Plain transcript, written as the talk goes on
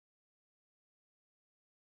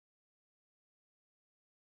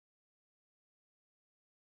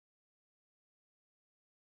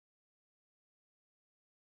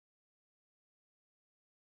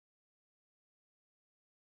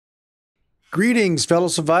Greetings, fellow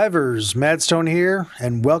survivors. Madstone here,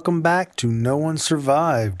 and welcome back to No One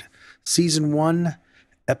Survived, Season 1,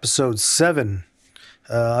 Episode 7.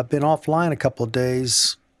 I've been offline a couple of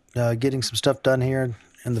days, getting some stuff done here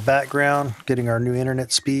in the background, getting our new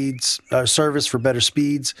internet speeds, service for better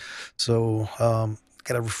speeds. So,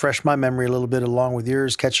 got to refresh my memory a little bit along with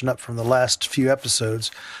yours, catching up from the last few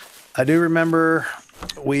episodes. I do remember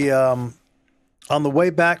we, on the way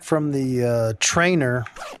back from the trainer,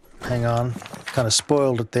 hang on, kind of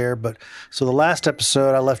spoiled it there. But so the last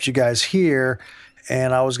episode, I left you guys here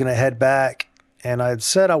and I was going to head back. And I had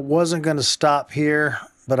said I wasn't going to stop here,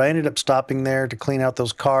 but I ended up stopping there to clean out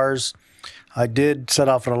those cars. I did set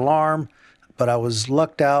off an alarm, but I was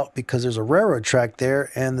lucked out because there's a railroad track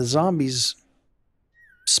there and the zombies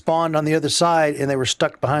spawned on the other side and they were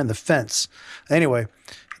stuck behind the fence. Anyway,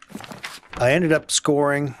 I ended up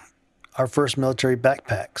scoring our first military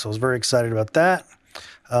backpack. So I was very excited about that.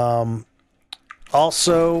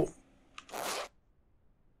 Also,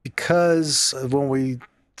 because of when we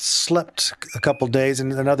slept a couple days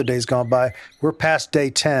and another day's gone by, we're past day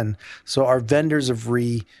 10. So our vendors have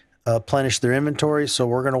replenished their inventory. So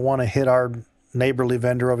we're going to want to hit our neighborly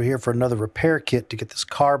vendor over here for another repair kit to get this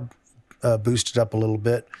car boosted up a little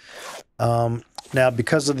bit. Now,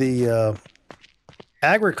 because of the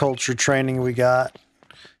agriculture training we got,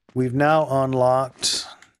 we've now unlocked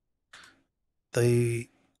the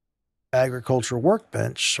agricultural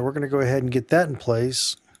workbench. So we're going to go ahead and get that in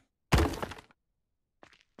place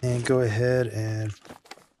and go ahead and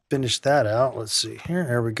finish that out. Let's see here.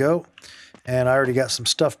 There we go. And I already got some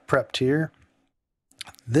stuff prepped here.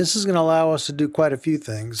 This is going to allow us to do quite a few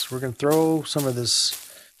things. We're going to throw some of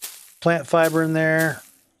this plant fiber in there.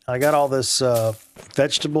 I got all this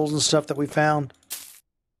vegetables and stuff that we found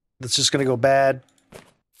that's just going to go bad.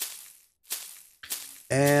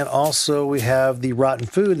 And also we have the rotten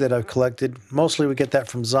food that I've collected. Mostly we get that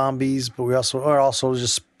from zombies, but we also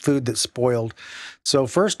just food that's spoiled. So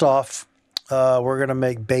first off, we're going to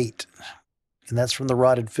make bait, and that's from the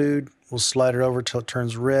rotted food. We'll slide it over till it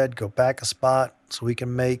turns red, go back a spot so we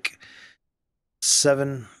can make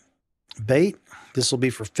 7 bait. This will be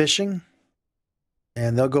for fishing,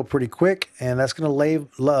 and they'll go pretty quick, and that's going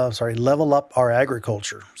to level up our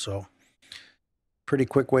agriculture. So pretty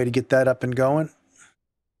quick way to get that up and going.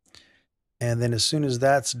 And then as soon as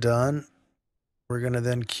that's done, we're going to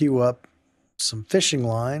then queue up some fishing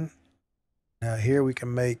line. Now here we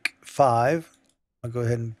can make 5. I'll go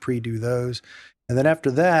ahead and pre-do those. And then after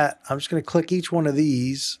that, I'm just going to click each one of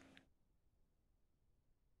these.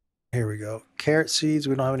 Here we go. Carrot seeds.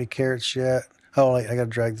 We don't have any carrots yet. Oh, wait, I got to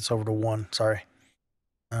drag this over to 1. Sorry.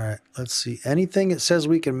 All right. Let's see. Anything it says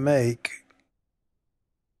we can make,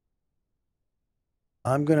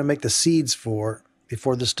 I'm going to make the seeds for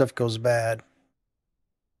before this stuff goes bad.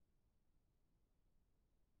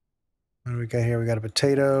 What do we got here? We got a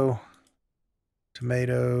potato,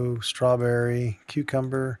 tomato, strawberry,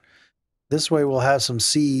 cucumber. This way we'll have some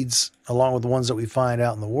seeds along with the ones that we find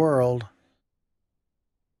out in the world.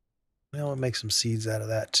 We'll make some seeds out of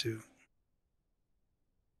that too.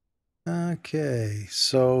 Okay,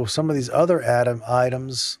 so some of these other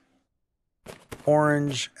items,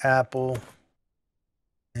 orange, apple,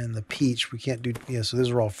 and the peach, we can't do, so those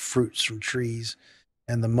are all fruits from trees,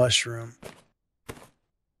 and the mushroom.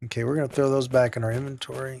 Okay, we're going to throw those back in our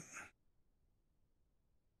inventory.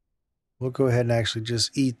 We'll go ahead and actually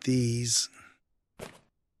just eat these.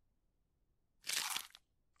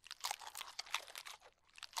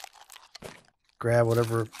 Grab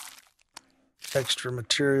whatever extra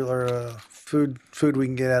material or food we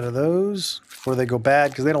can get out of those before they go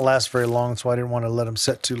bad, because they don't last very long, so I didn't want to let them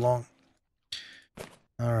set too long.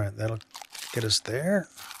 All right, that'll get us there.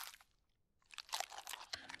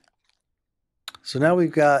 So now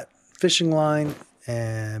we've got fishing line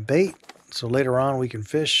and bait. So later on we can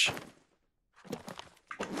fish.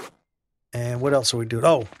 And what else are we doing?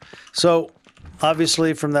 Oh, so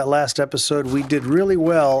obviously from that last episode, we did really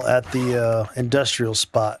well at the industrial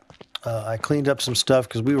spot. I cleaned up some stuff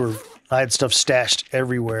because I had stuff stashed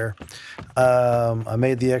everywhere. I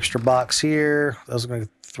made the extra box here. I was going to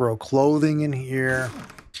throw clothing in here.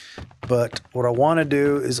 But what I want to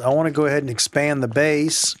do is I want to go ahead and expand the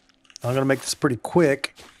base. I'm going to make this pretty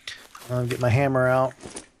quick. I'll get my hammer out.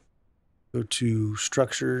 Go to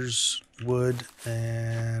structures, wood,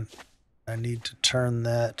 and I need to turn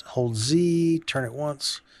that, hold Z, turn it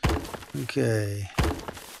once. Okay.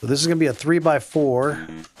 So this is going to be a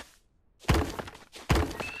 3x4.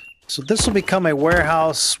 So this will become a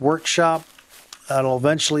warehouse workshop. That'll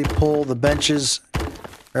eventually pull the benches,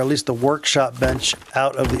 or at least the workshop bench,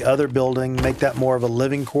 out of the other building, make that more of a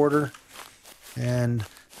living quarter. And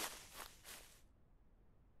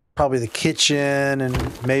probably the kitchen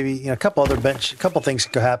and maybe a couple other a couple things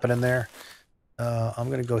could happen in there. I'm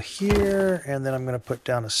going to go here, and then I'm going to put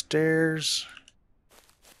down the stairs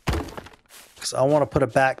because I want to put a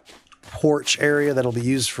back porch area that'll be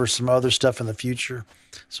used for some other stuff in the future.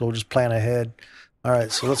 So we'll just plan ahead. All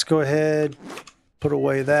right, so let's go ahead, put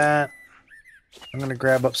away that. I'm going to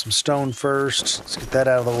grab up some stone first. Let's get that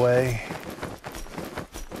out of the way.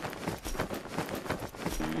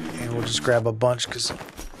 And we'll just grab a bunch because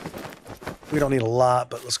we don't need a lot,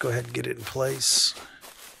 but let's go ahead and get it in place.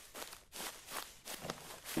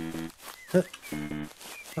 There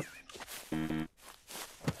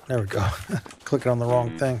we go. Clicking on the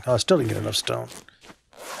wrong thing. Oh, I still didn't get enough stone.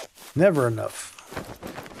 Never enough.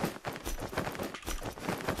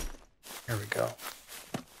 There we go.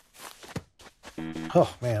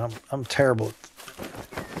 Oh man, I'm terrible.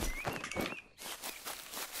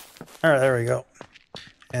 All right, there we go.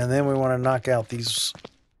 And then we want to knock out these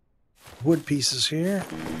wood pieces here.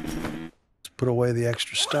 Let's put away the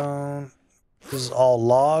extra stone. This is all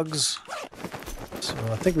logs. So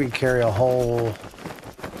I think we can carry a whole...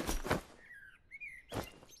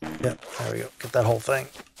 Yep, there we go. Get that whole thing.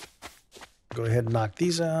 Go ahead and knock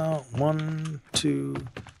these out. 1, 2,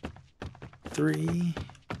 3,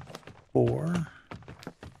 4.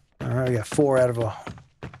 All right, we got 4 out of a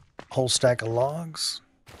whole stack of logs.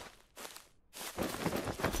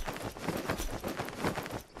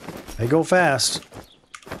 They go fast.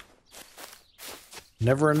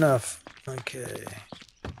 Never enough. Okay.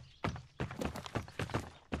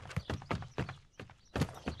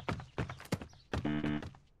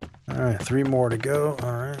 All right, 3 more to go.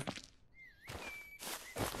 All right.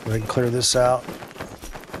 Go ahead and clear this out.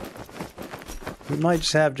 We might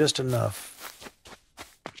just have just enough.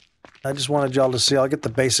 I just wanted y'all to see. I'll get the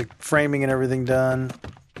basic framing and everything done.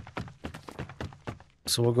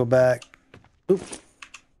 So we'll go back. Oop.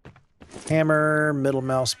 Hammer, middle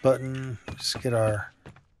mouse button. Just get our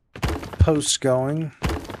posts going.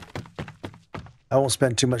 I won't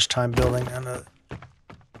spend too much time building. I know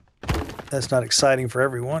that's not exciting for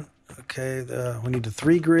everyone. Okay, we need the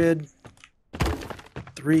 3 grid.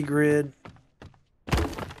 3 grid.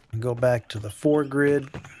 And go back to the 4 grid.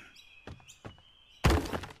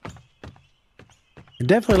 And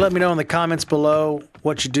definitely let me know in the comments below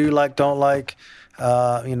what you do like, don't like.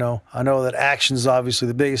 You know, I know that action is obviously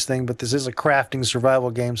the biggest thing, but this is a crafting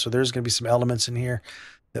survival game, so there's going to be some elements in here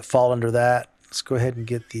that fall under that. Let's go ahead and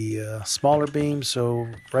get the smaller beam. So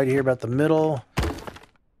right here about the middle.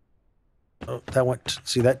 Oh, that went,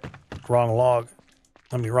 see that wrong log.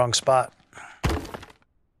 Wrong spot.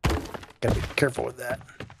 Gotta be careful with that.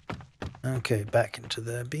 Okay, back into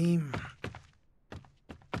the beam.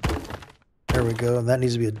 There we go. And that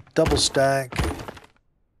needs to be a double stack.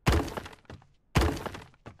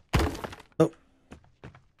 Oh,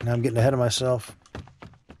 now I'm getting ahead of myself.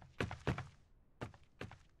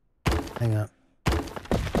 Hang on.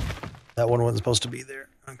 That one wasn't supposed to be there.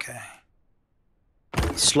 Okay.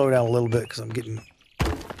 Slow down a little bit because I'm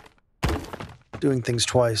doing things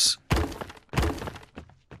twice.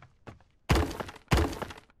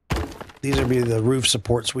 These are be the roof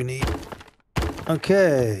supports we need.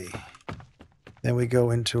 Okay. Then we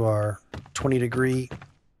go into our 20-degree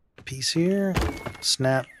piece here.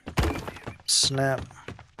 Snap, snap,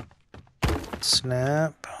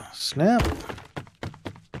 snap, snap.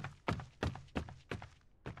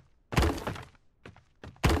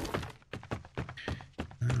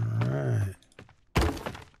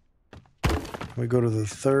 We go to the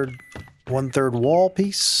 1/3 wall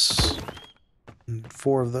piece. And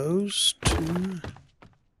 4 of those. 2,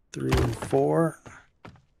 3, and 4.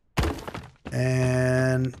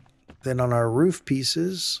 And then on our roof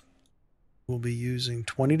pieces, we'll be using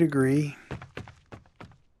 20-degree.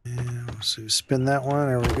 And so spin that one.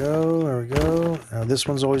 There we go. There we go. Now this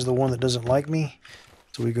one's always the one that doesn't like me.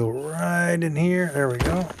 So we go right in here. There we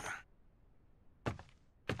go.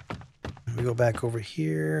 We go back over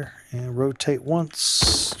here and rotate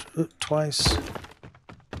once, twice.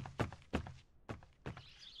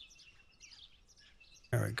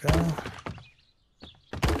 There we go.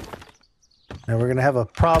 Now we're going to have a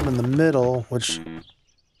problem in the middle, which,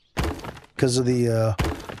 because of the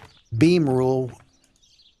beam rule,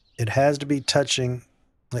 it has to be touching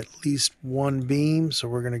at least 1 beam. So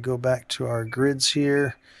we're going to go back to our grids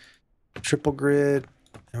here, triple grid.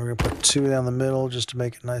 And we're going to put 2 down the middle just to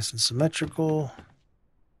make it nice and symmetrical.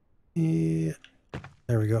 Yeah.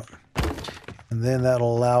 There we go. And then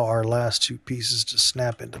that'll allow our last 2 pieces to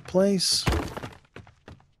snap into place.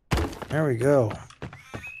 There we go.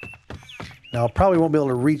 Now, I probably won't be able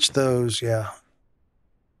to reach those, yeah,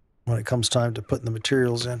 when it comes time to putting the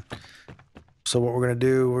materials in. So what we're going to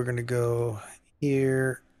do, we're going to go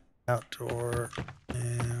here, outdoor,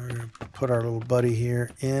 and we're going to put our little buddy here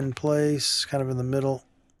in place, kind of in the middle.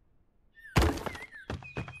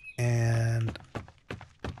 And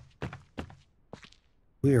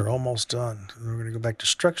we are almost done. We're going to go back to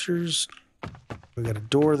structures. We got a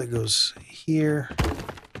door that goes here.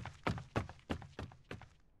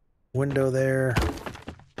 Window there.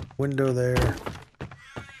 Window there.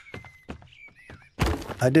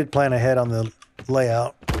 I did plan ahead on the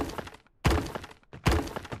layout.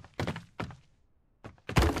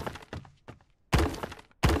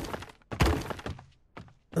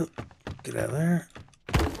 Oh, get out of there.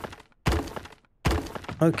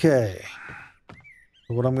 Okay.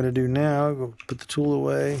 So what I'm going to do now, go put the tool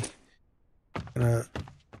away. I'm going to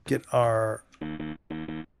get our...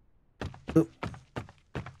 Oh,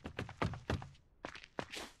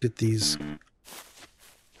 get these...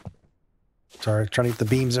 Sorry, trying to get the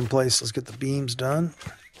beams in place. Let's get the beams done.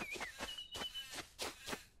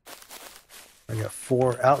 I got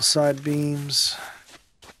 4 outside beams.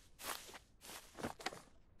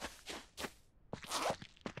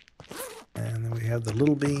 And then we have the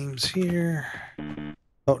little beams here.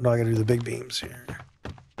 Oh, no, I got to do the big beams here.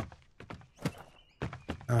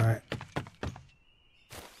 All right.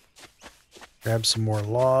 Grab some more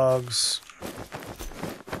logs.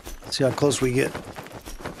 See how close we get.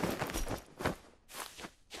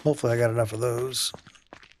 Hopefully I got enough of those.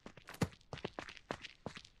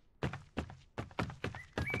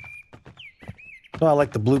 So I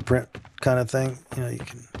like the blueprint kind of thing. You know, you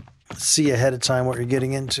can see ahead of time what you're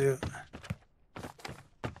getting into.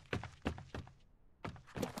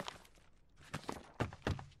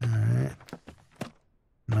 All right.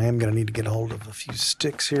 I am going to need to get a hold of a few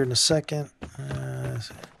sticks here in a second.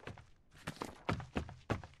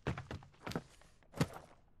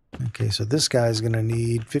 Okay, so this guy's going to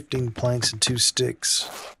need 15 planks and 2 sticks.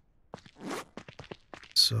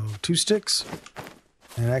 So 2 sticks.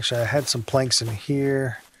 And actually I had some planks in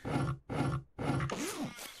here.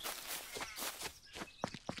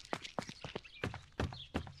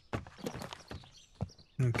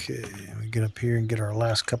 Okay, we get up here and get our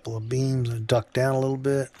last couple of beams and duck down a little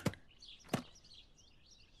bit.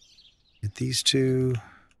 Get these 2.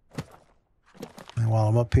 And while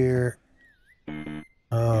I'm up here...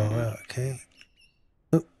 Oh, okay.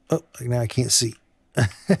 Oh, now I can't see.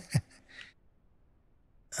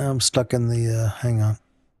 I'm stuck in the, hang on.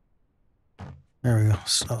 There we go.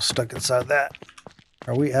 So stuck inside that.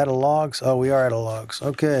 Are we out of logs? Oh, we are out of logs.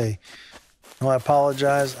 Okay. No, I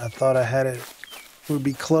apologize. I thought I had it. Would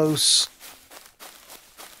be close.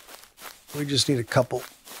 We just need a couple.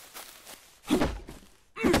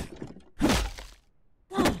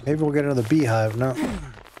 Maybe we'll get another beehive. No.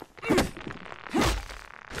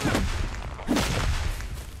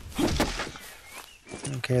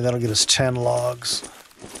 Okay, that'll get us 10 logs.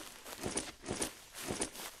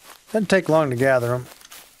 Doesn't take long to gather them.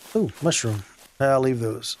 Ooh, mushroom. I'll leave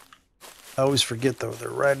those. I always forget though, they're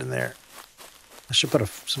right in there. I should put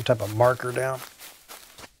some type of marker down.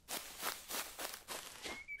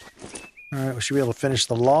 Alright, we should be able to finish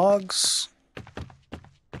the logs.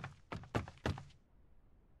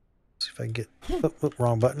 See if I can get... Oh,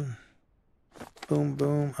 wrong button. Boom,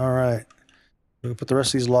 boom. Alright. We'll put the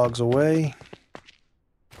rest of these logs away.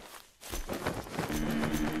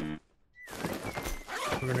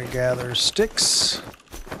 We're going to gather sticks.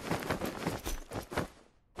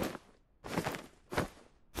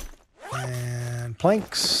 And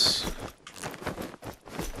planks.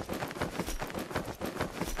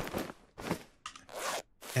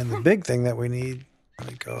 And the big thing that we need,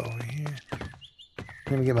 let me go over here.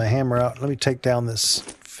 Let me get my hammer out. Let me take down this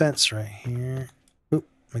fence right here. Oop,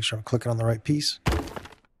 make sure I'm clicking on the right piece.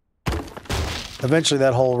 Eventually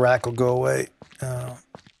that whole rack will go away.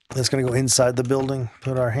 That's going to go inside the building.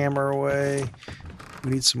 Put our hammer away.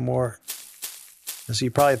 We need some more. So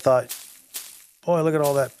you probably thought, boy, look at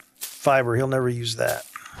all that fiber. He'll never use that.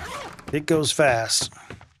 It goes fast.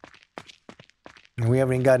 And we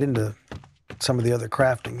haven't even got into some of the other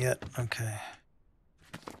crafting yet. Okay.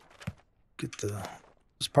 Get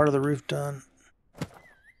this part of the roof done.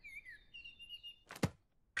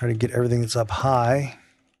 Try to get everything that's up high.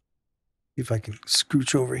 See if I can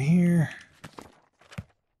scooch over here.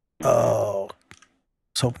 Oh, I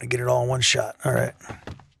was hoping to get it all in one shot. All right.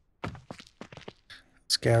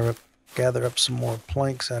 Let's gather up some more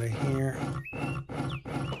planks out of here.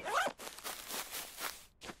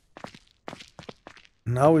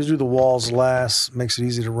 And I always do the walls last. Makes it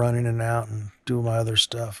easy to run in and out and do my other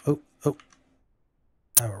stuff. Oh. Oh,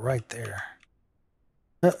 right there.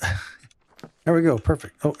 There we go.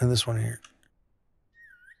 Perfect. Oh, and this one here.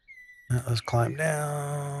 Let's climb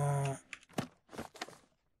down.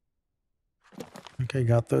 Okay,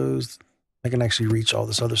 got those. I can actually reach all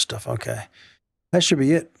this other stuff. Okay. That should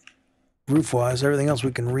be it. Roof-wise, everything else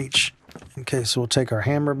we can reach. Okay, so we'll take our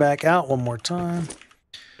hammer back out one more time.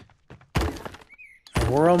 And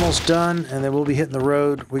we're almost done, and then we'll be hitting the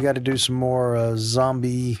road. We got to do some more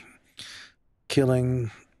zombie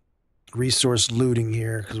killing, resource looting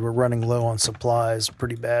here, because we're running low on supplies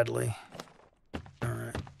pretty badly. All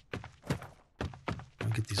right. I'll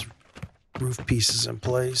get these roof pieces in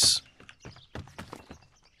place.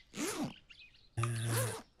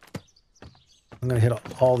 I'm going to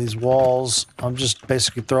hit all these walls. I'm just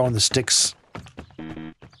basically throwing the sticks,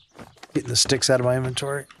 getting the sticks out of my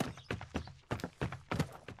inventory.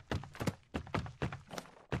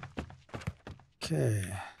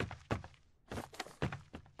 Okay.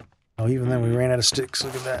 Oh, even then we ran out of sticks.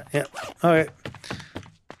 Look at that. Yep. Okay.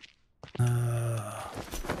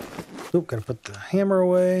 Oop, gotta put the hammer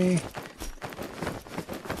away.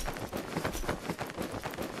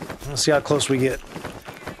 Let's see how close we get.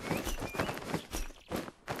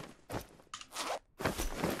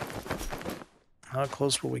 How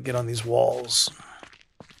close will we get on these walls?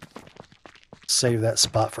 Save that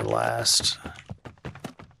spot for last.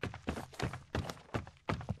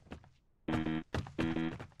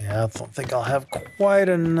 Yeah, I don't think I'll have quite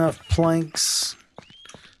enough planks.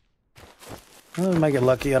 Well, we might get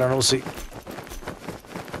lucky. I don't know. We'll see.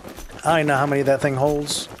 I don't even know how many that thing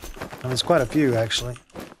holds. I mean, it's quite a few, actually.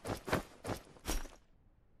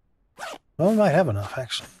 Well, we might have enough,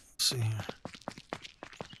 actually. Let's see here.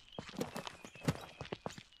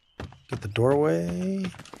 Get the doorway.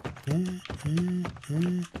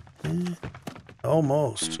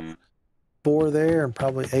 Almost. 4 there and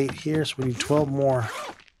probably 8 here, so we need 12 more.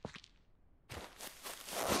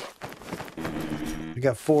 We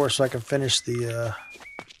got 4, so I can finish the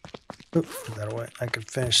put that away. I can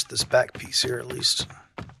finish this back piece here at least.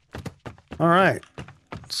 All right.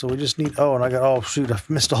 So we just need, oh, and I got, oh shoot, I've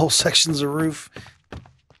missed whole sections of roof.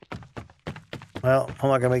 Well, I'm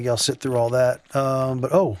not gonna make y'all sit through all that.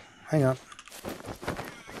 But oh, hang on.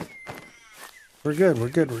 We're good, we're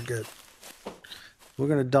good, we're good. We're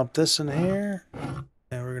gonna dump this in here,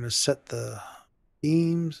 and we're gonna set the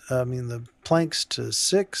beams, the planks to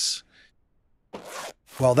 6.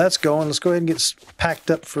 While that's going, let's go ahead and get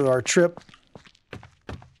packed up for our trip.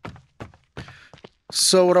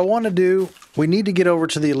 So what I want to do, we need to get over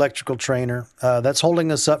to the electrical trainer. That's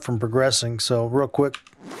holding us up from progressing. So real quick,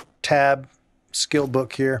 tab, skill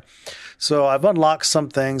book here. So I've unlocked some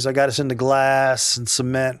things. I got us into glass and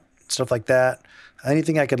cement, stuff like that.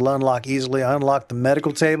 Anything I could unlock easily. I unlocked the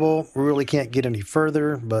medical table. We really can't get any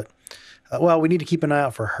further, but well, we need to keep an eye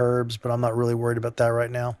out for herbs, but I'm not really worried about that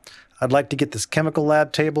right now. I'd like to get this chemical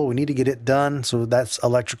lab table. We need to get it done. So that's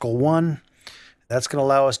electrical 1. That's going to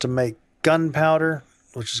allow us to make gunpowder,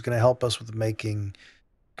 which is going to help us with making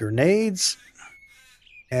grenades.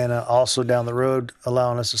 And also down the road,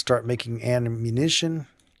 allowing us to start making ammunition,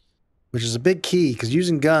 which is a big key, because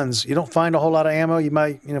using guns, you don't find a whole lot of ammo. You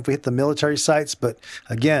might, if we hit the military sites, but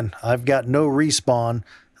again, I've got no respawn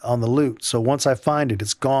on the loot. So once I find it,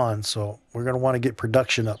 it's gone. So we're going to want to get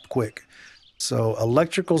production up quick. So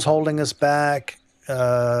electrical's holding us back.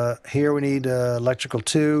 Here we need electrical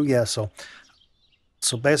 2. Yeah, so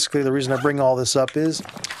basically the reason I bring all this up is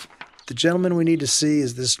the gentleman we need to see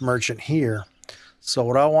is this merchant here. So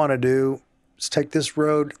what I want to do is take this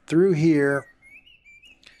road through here,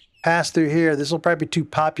 pass through here. This will probably be too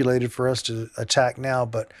populated for us to attack now,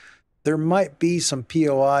 but there might be some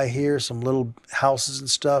POI here, some little houses and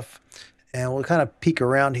stuff. And we'll kind of peek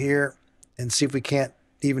around here and see if we can't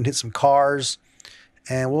even hit some cars.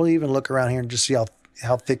 And we'll even look around here and just see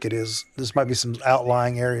how thick it is. This might be some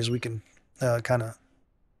outlying areas we can kind of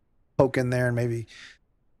poke in there and maybe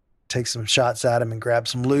take some shots at him and grab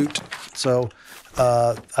some loot. So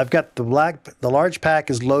I've got the large pack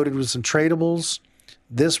is loaded with some tradables.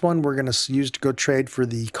 This one we're going to use to go trade for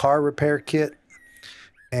the car repair kit.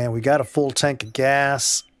 And we got a full tank of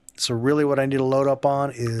gas. So really what I need to load up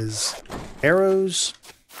on is arrows.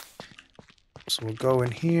 So we'll go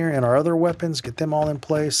in here and our other weapons, get them all in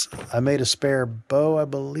place. I made a spare bow, I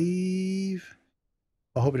believe.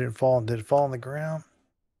 I hope it didn't fall. Did it fall on the ground?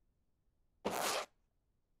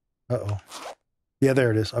 Uh-oh. Yeah,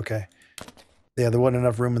 there it is. Okay. Yeah, there wasn't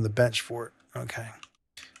enough room in the bench for it. Okay.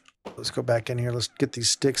 Let's go back in here. Let's get these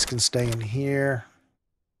sticks can stay in here.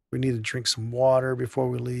 We need to drink some water before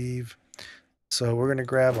we leave. So we're going to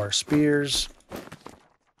grab our spears.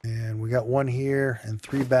 And we got 1 here and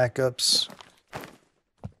 3 backups.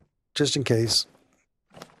 Just in case.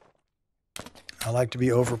 I like to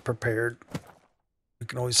be over prepared. We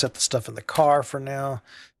can always set the stuff in the car for now.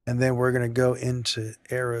 And then we're going to go into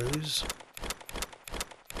arrows.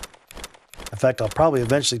 In fact, I'll probably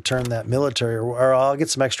eventually turn that military, or I'll get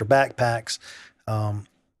some extra backpacks, and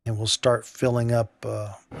we'll start filling up,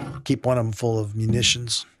 keep one of them full of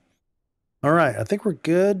munitions. All right, I think we're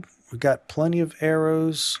good. We've got plenty of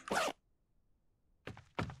arrows.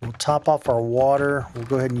 We'll top off our water. We'll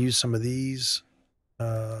go ahead and use some of these.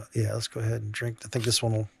 Yeah, let's go ahead and drink. I think this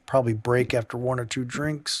one will probably break after 1 or 2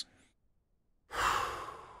 drinks.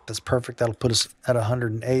 That's perfect. That'll put us at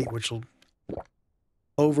 108, which will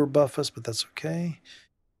over buff us, but that's okay.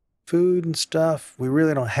 Food and stuff. We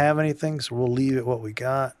really don't have anything, so we'll leave it what we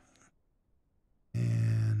got.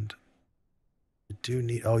 And we do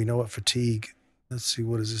need, oh, you know what? Fatigue. Let's see,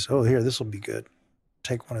 what is this? Oh, here, this will be good.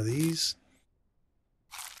 Take one of these.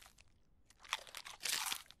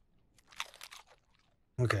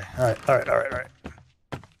 Okay, all right.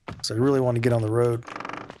 So I really want to get on the road.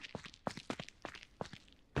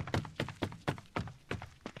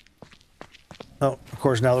 Oh, of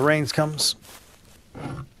course, now the rain comes.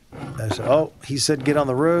 I said, oh, he said get on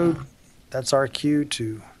the road. That's our cue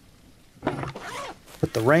to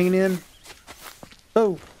put the rain in.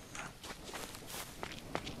 Oh.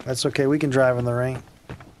 That's okay, we can drive in the rain.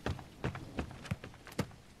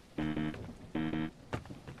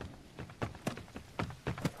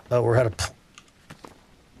 Oh, we're out of...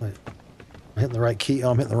 Wait. I'm hitting the right key. Oh,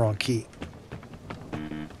 I'm hitting the wrong key.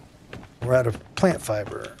 We're out of plant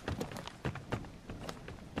fiber.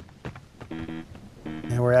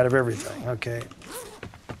 And we're out of everything. Okay.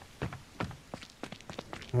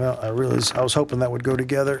 Well, I was hoping that would go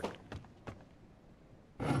together.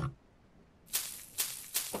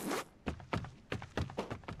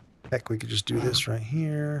 Heck, we could just do this right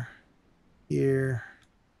here. Here.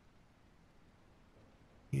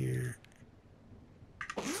 Here.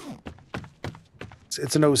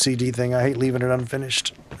 It's an OCD thing. I hate leaving it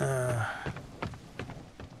unfinished.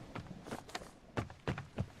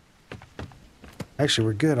 Actually,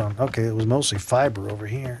 we're good on... Okay, it was mostly fiber over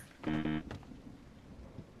here.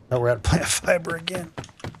 Oh, we're out of plant fiber again.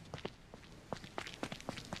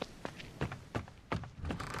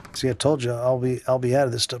 See, I told you I'll be out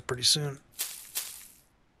of this stuff pretty soon.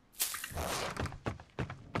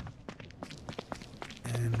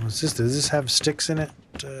 And what's this? Does this have sticks in it?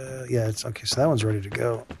 Yeah, it's okay. So that one's ready to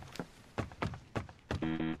go.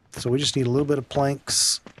 So we just need a little bit of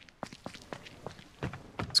planks.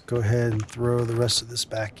 Let's go ahead and throw the rest of this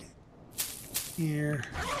back in here.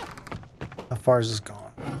 How far is this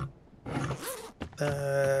gone?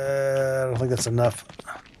 I don't think that's enough.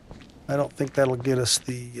 I don't think that'll get us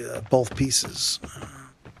the both pieces.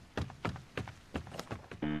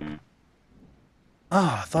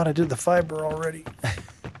 Oh, I thought I did the fiber already.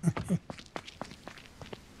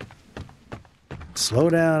 Slow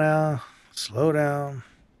down, Al. Slow down.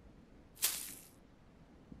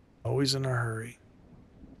 Always in a hurry.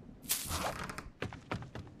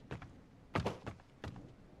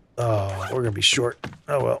 Oh, we're going to be short.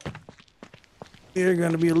 Oh, well. You're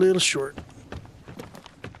going to be a little short.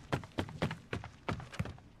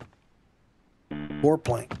 4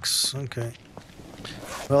 planks. Okay.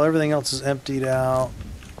 Well, everything else is emptied out.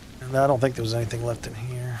 And I don't think there was anything left in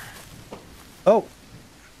here. Oh!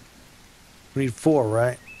 We need 4,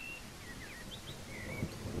 right?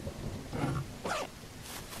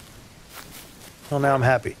 Well, now I'm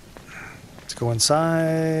happy. Let's go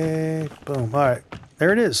inside. Boom. All right.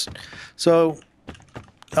 There it is. So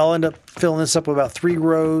I'll end up filling this up with about 3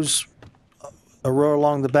 rows. A row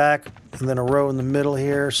along the back, and then a row in the middle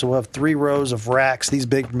here. So we'll have 3 rows of racks, these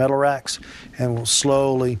big metal racks, and we'll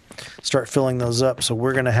slowly start filling those up. So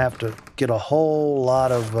we're going to have to get a whole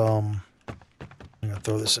lot of... I'm going to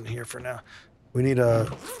throw this in here for now. We need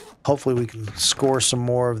a... Hopefully we can score some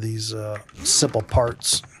more of these simple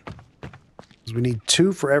parts. We need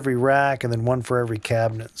 2 for every rack and then 1 for every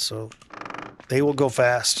cabinet. So they will go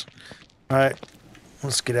fast. All right,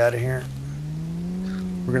 let's get out of here.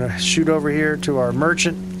 We're going to shoot over here to our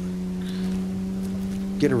merchant,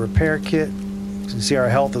 get a repair kit. You can see our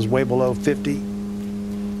health is way below 50.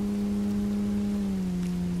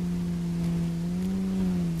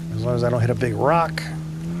 As long as I don't hit a big rock.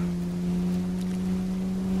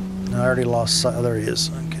 No, I already lost sight. Oh, there he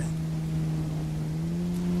is. Okay.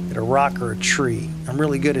 Hit a rock or a tree. I'm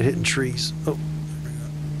really good at hitting trees. Oh, there we go.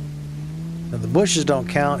 Now the bushes don't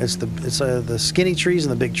count. It's the skinny trees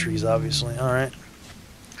and the big trees, obviously. All right.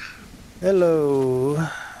 Hello.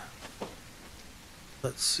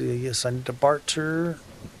 Let's see. Yes, I need to barter.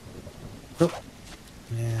 Oh,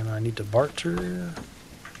 and I need to barter.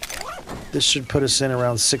 This should put us in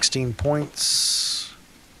around 16 points.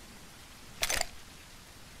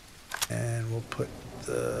 And we'll put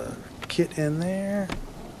the kit in there.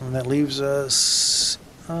 And that leaves us,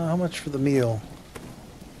 how much for the meal?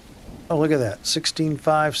 Oh, look at that. 16.5,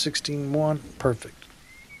 16.1. Perfect.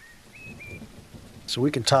 So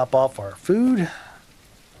we can top off our food.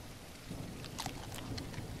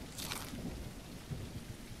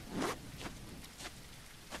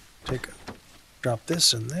 Drop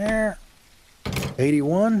this in there.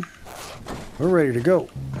 81. We're ready to go.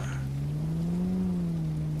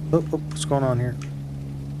 Oh, what's going on here?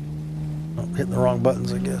 Oh, hitting the wrong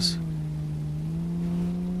buttons, I guess.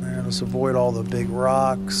 And let's avoid all the big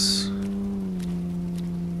rocks.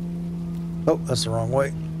 Oh, that's the wrong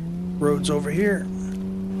way. Road's over here.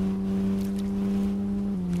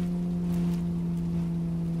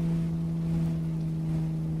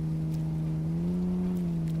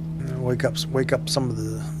 Wake up some of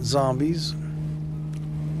the zombies.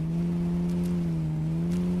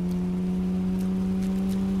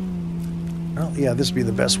 Well, yeah, this would be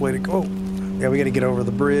the best way to go. Yeah, we got to get over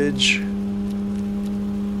the bridge.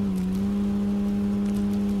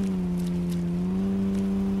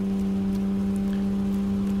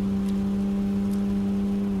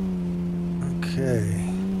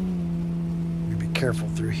 Okay. Be careful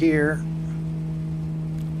through here.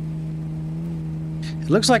 It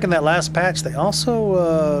looks like in that last patch they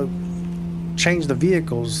also changed the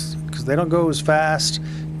vehicles because they don't go as fast,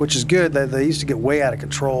 which is good. They used to get way out of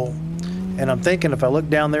control. And I'm thinking if I look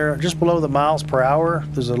down there just below the miles per hour,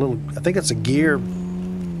 there's a little, I think it's a gear.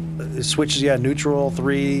 It switches, yeah, neutral,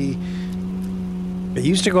 3. It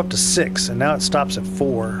used to go up to 6 and now it stops at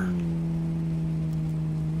 4.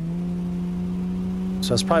 So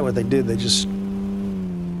that's probably what they did. They just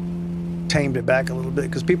tamed it back a little bit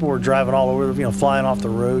because people were driving all over, you know, flying off the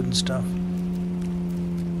road and stuff.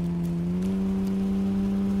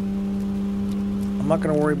 I'm not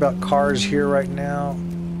going to worry about cars here right now.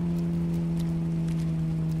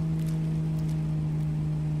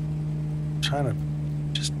 Trying to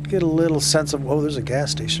just get a little sense of, oh, there's a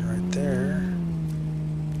gas station right there.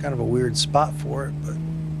 Kind of a weird spot for it, but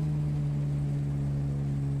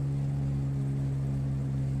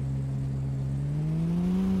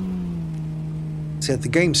see, the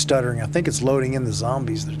game's stuttering. I think it's loading in the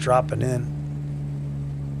zombies. They're dropping in.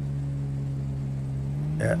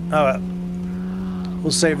 Yeah. All right.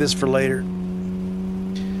 We'll save this for later.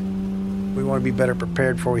 We want to be better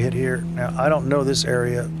prepared before we hit here. Now, I don't know this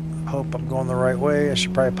area. Hope I'm going the right way. I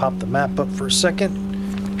should probably pop the map up for a second.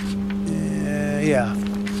 Yeah.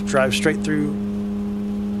 Drive straight through.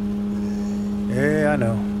 Yeah, I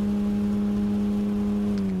know.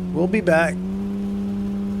 We'll be back.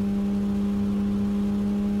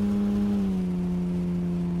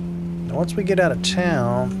 Once we get out of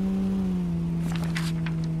town,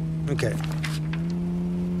 okay,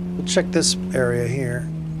 we'll check this area here.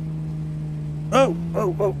 Oh,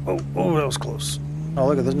 that was close. Oh,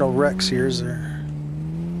 look, there's no wrecks here, is there?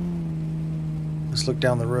 Let's look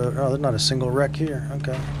down the road. Oh, there's not a single wreck here.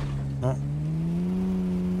 Okay. Oh.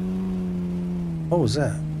 What was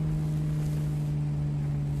that?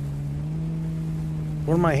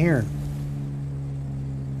 What am I hearing?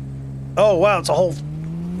 Oh, wow, it's a whole...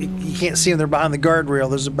 You can't see them. They're behind the guardrail.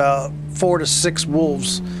 There's about 4 to 6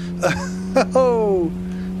 wolves. Oh,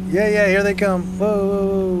 yeah, here they come.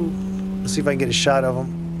 Whoa. Let's see if I can get a shot of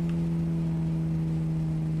them.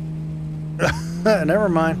 Never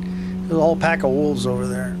mind. There's a whole pack of wolves over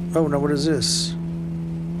there. Oh, no, what is this? A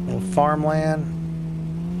little farmland.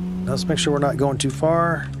 Now, let's make sure we're not going too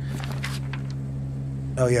far.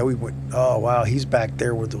 Oh, yeah, we went. Oh, wow, he's back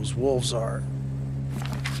there where those wolves are.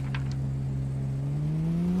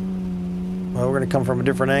 Well, we're going to come from a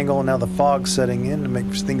different angle, and now the fog's setting in to make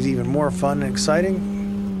things even more fun and exciting.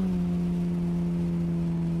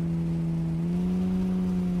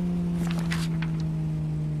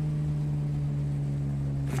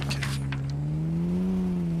 Okay.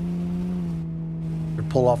 We'll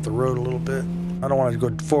pull off the road a little bit. I don't want to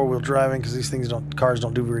go four-wheel driving because these things cars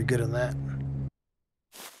don't do very good in that.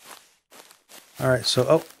 All right, so,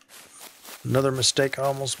 oh, another mistake I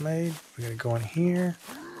almost made. We're going to go in here.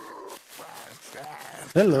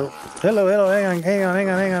 Hello, hang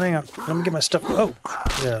on. Let me get my stuff. Oh,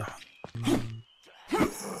 yeah.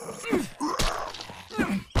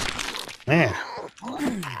 Man.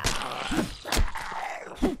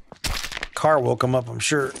 Car woke him up, I'm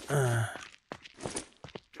sure.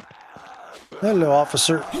 Hello,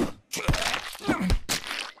 officer.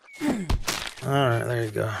 Alright, there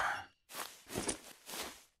you go.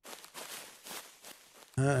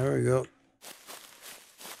 There we go.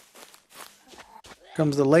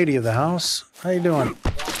 Comes the lady of the house. How you doing?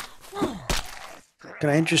 Can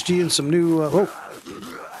I interest you in some new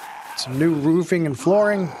Some new roofing and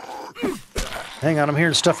flooring. Hang on, I'm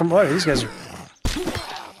hearing stuff from... Oh, these guys are...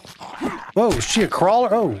 Whoa, is she a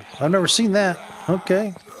crawler? Oh, I've never seen that.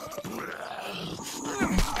 Okay.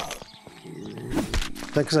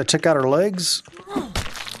 Because I took out her legs?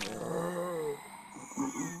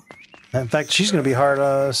 In fact, she's going to be hard.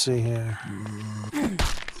 Let's see here.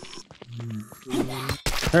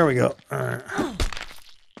 There we go. All right.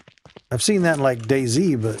 I've seen that in like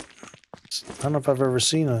DayZ, but I don't know if I've ever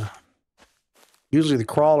seen a... Usually the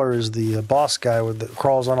crawler is the boss guy with that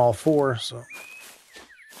crawls on all four, so...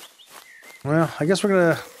 Well, I guess we're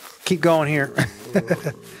going to keep going here.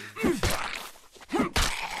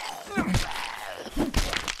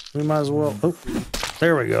 We might as well... Oh,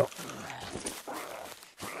 there we go.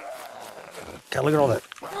 God, look at all that.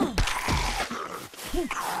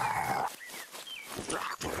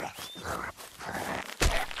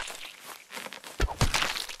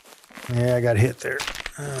 Yeah, I got hit there.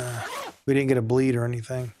 We didn't get a bleed or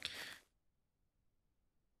anything.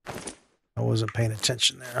 I wasn't paying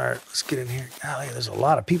attention there. All right, let's get in here. Golly, there's a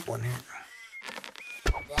lot of people in here.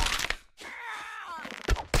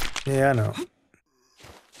 Yeah, I know.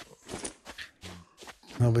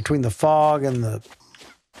 Well, between the fog and the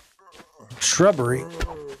shrubbery.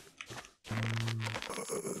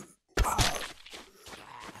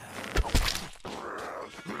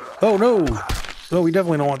 Oh, no. Oh, we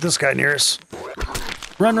definitely don't want this guy near us.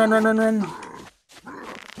 Run, run, run, run, run.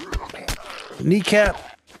 Kneecap.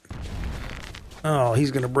 Oh,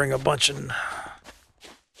 he's going to bring a bunch of...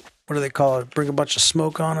 What do they call it? Bring a bunch of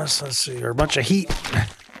smoke on us? Let's see. Or a bunch of heat.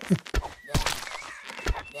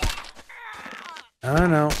 I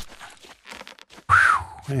know.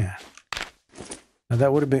 Whew, man. Now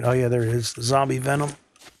that would have been... Oh, yeah, there it is. The zombie venom.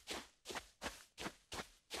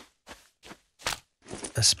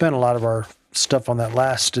 I spent a lot of our stuff on that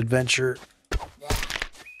last adventure.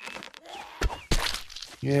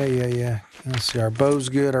 Yeah. Let's see. Our bow's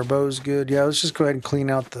good. Our bow's good. Yeah, let's just go ahead and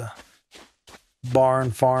clean out the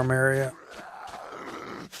barn farm area.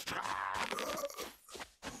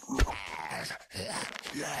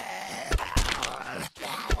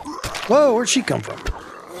 Whoa, where'd she come from?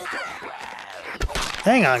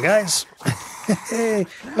 Hang on, guys. Hey.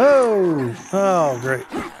 Oh, great.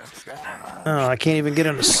 Oh, I can't even get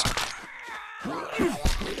into...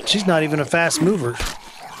 She's not even a fast mover.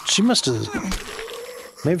 She must have...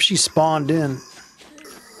 Maybe she spawned in.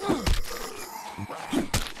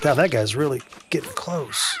 God, that guy's really getting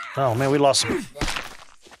close. Oh, man, we lost him.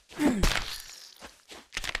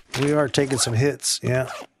 We are taking some hits,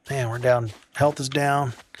 yeah. Man, we're down. Health is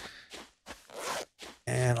down.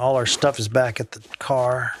 And all our stuff is back at the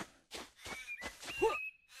car.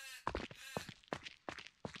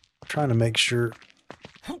 Trying to make sure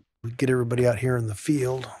we get everybody out here in the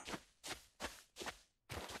field.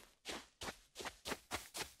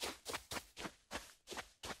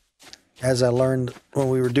 As I learned when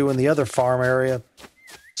we were doing the other farm area,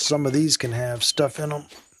 some of these can have stuff in them.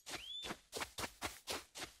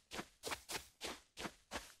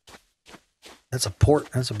 That's a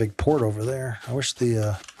port. That's a big port over there. I wish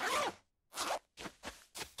the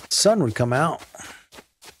sun would come out.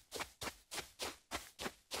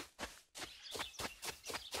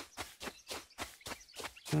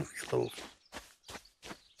 A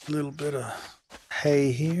little bit of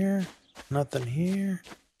hay here. Nothing here.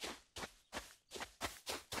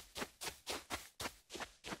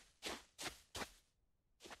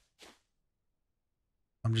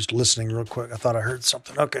 I'm just listening real quick. I thought I heard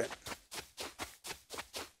something. Okay.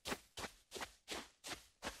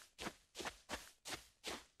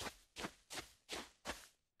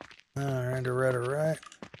 All right.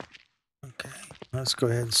 Okay. Let's go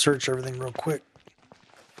ahead and search everything real quick.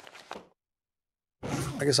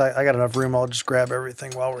 I guess I got enough room. I'll just grab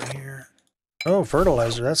everything while we're here. Oh,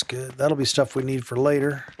 fertilizer. That's good. That'll be stuff we need for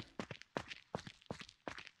later.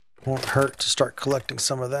 Won't hurt to start collecting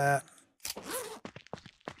some of that.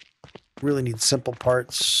 Really need simple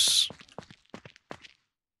parts.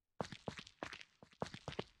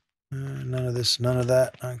 None of this, none of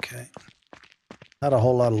that. Okay. Not a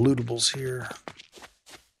whole lot of lootables here.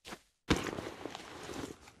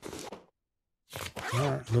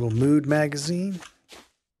 All right, little mood magazine.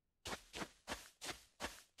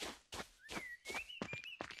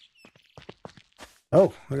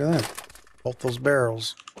 Oh, look at that. Both those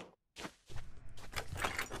barrels.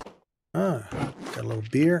 Oh, got a little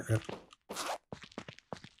beer.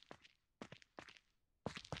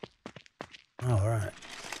 All right.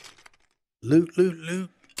 Loot, loot, loot.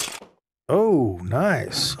 Oh,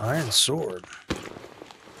 nice. Iron sword.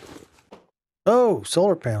 Oh,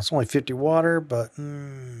 solar panels. Only 50 water, but...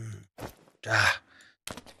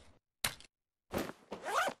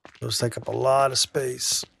 Those take up a lot of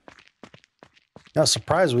space. I was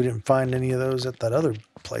surprised we didn't find any of those at that other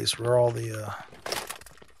place where all the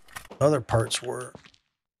other parts were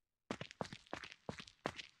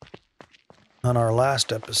on our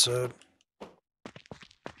last episode.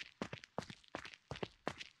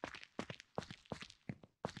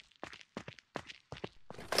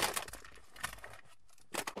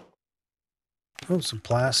 Oh, some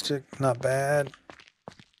plastic, not bad.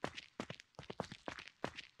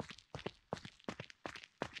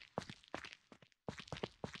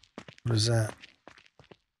 What is that?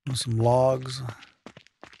 Oh, some logs.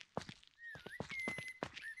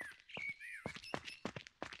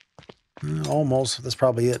 Almost. That's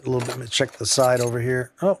probably it. A little bit. Let's check the side over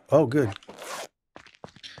here. Oh, good.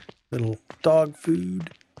 Little dog food.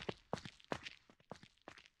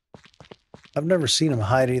 I've never seen them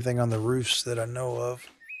hide anything on the roofs that I know of.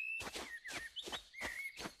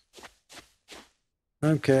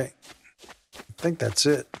 Okay. I think that's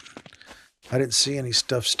it. I didn't see any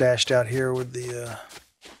stuff stashed out here with the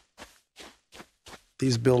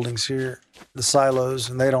these buildings here, the silos,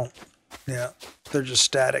 and they don't, yeah, they're just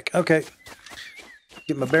static. Okay.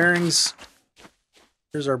 Get my bearings.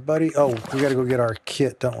 Here's our buddy. Oh, we got to go get our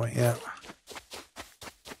kit, don't we? Yeah.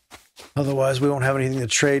 Otherwise, we won't have anything to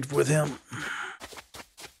trade with him.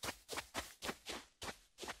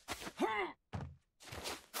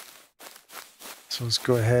 So let's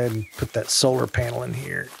go ahead and put that solar panel in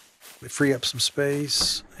here. We free up some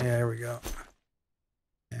space. Yeah, there we go.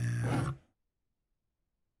 And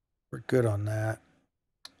we're good on that.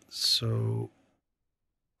 So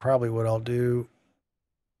probably what I'll do,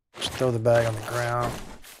 just throw the bag on the ground.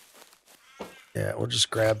 Yeah, we'll just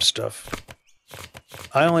grab stuff.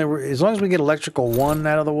 As long as we get electrical 1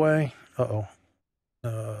 out of the way. Uh-oh.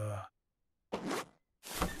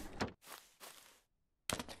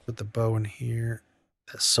 Put the bow in here.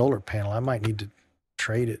 That solar panel, I might need to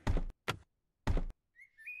trade it.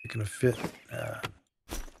 It's gonna fit.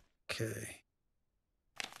 Okay.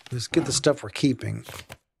 Let's get the stuff we're keeping.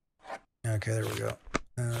 Okay, there we go.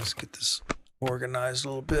 Let's get this organized a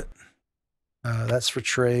little bit. That's for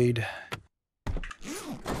trade.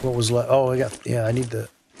 What was left? Oh, I need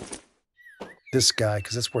this guy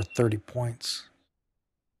because that's worth 30 points.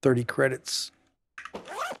 30 credits. All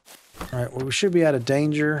right, well, we should be out of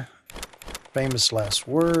danger. Famous last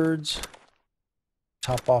words.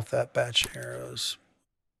 Top off that batch of arrows.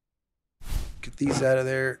 Get these out of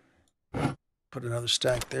there. Put another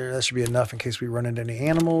stack there. That should be enough in case we run into any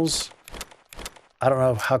animals. I don't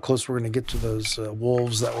know how close we're going to get to those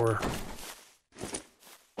wolves that were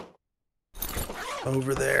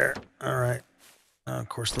over there. All right. Of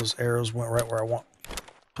course, those arrows went right where I want.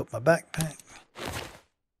 Put my backpack.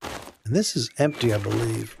 And this is empty, I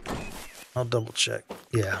believe. I'll double check.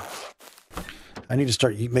 Yeah. I need to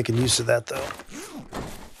start making use of that, though.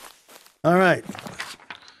 All right.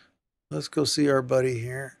 Let's go see our buddy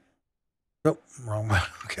here. Nope, wrong one.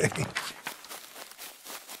 Okay.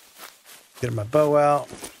 Get my bow out,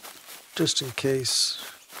 just in case.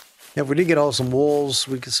 Yeah, if we did get all some wolves,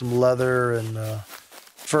 we get some leather and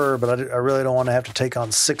fur, but I really don't want to have to take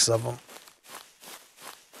on 6 of them.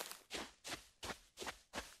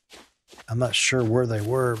 I'm not sure where they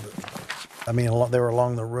were, but I mean, they were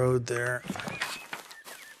along the road there.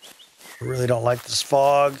 I really don't like this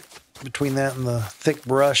fog. Between that and the thick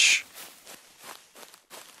brush,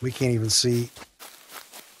 we can't even see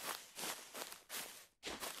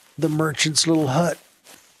the merchant's little hut.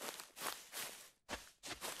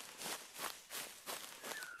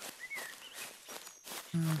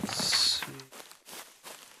 Let's see.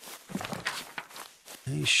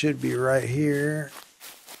 He should be right here.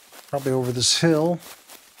 Probably over this hill.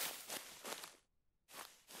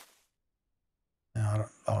 No,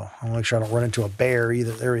 I want to make sure I don't run into a bear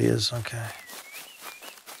either. There he is. Okay.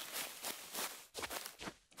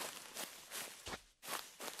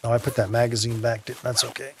 Oh, I put that magazine back. That's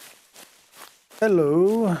okay.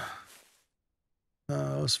 Hello.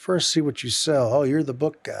 Let's first see what you sell. Oh, you're the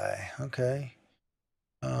book guy. Okay.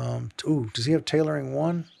 Ooh, does he have tailoring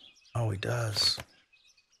 1? Oh, he does.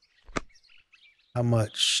 How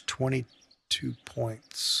much? 22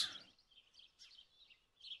 points.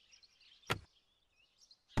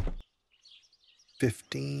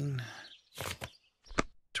 15.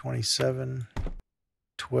 27.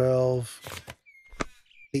 12.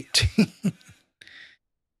 18.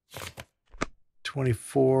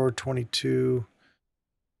 24, 22.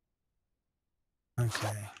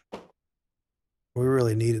 Okay. We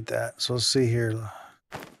really needed that. So let's see here.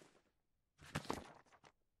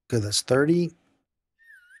 Good, that's 30.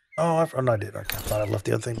 Oh, no, I did. Okay, I thought I left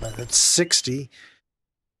the other thing back. That's 60.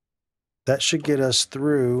 That should get us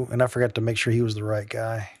through. And I forgot to make sure he was the right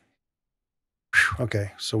guy. Whew,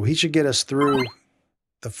 okay, so he should get us through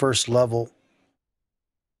the first level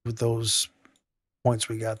with those points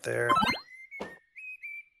we got there.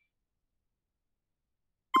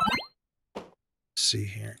 Let's see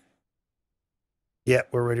here. Yeah,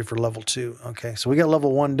 we're ready for level 2. Okay, so we got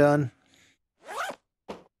level 1 done.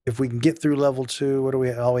 If we can get through level 2, what do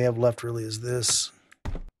we? All we have left really is this.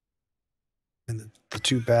 And the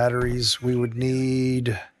 2 batteries we would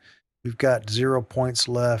need. We've got 0 points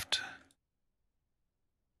left.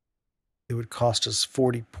 It would cost us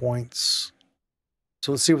 40 points.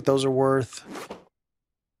 So let's see what those are worth.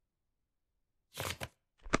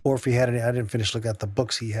 Or if he had any, I didn't finish looking at the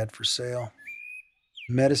books he had for sale.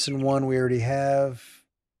 Medicine 1 we already have.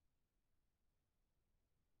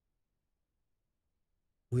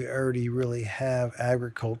 We already really have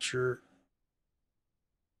agriculture.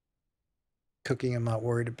 Cooking, I'm not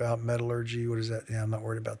worried about. Metallurgy, what is that? Yeah, I'm not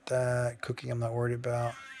worried about that. Cooking, I'm not worried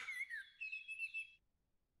about.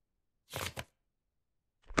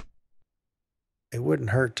 It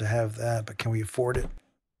wouldn't hurt to have that, but can we afford it?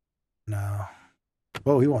 No.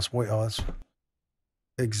 Whoa, he wants more. Oh, that's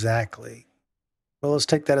exactly. Well, let's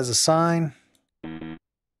take that as a sign.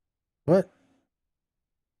 What?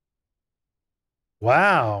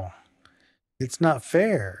 Wow. It's not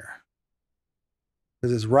fair.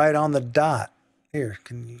 Because it's right on the dot. Here,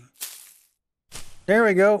 can you... There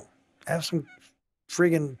we go. Have some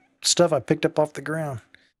friggin' stuff I picked up off the ground.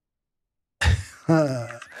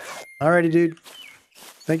 Alrighty, dude.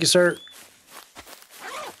 Thank you, sir.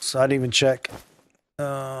 So I didn't even check.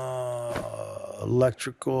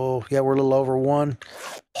 Electrical. Yeah, we're a little over 1.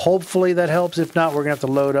 Hopefully that helps. If not, we're going to have to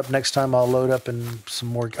load up. Next time I'll load up and some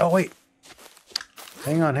more. Oh, wait.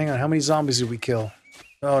 Hang on, hang on. How many zombies did we kill?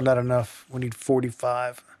 Oh, not enough. We need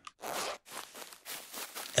 45.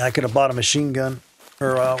 I could have bought a machine gun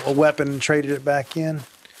or a weapon and traded it back in. All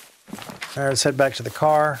right, let's head back to the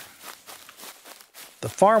car. The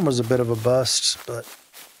farm was a bit of a bust, but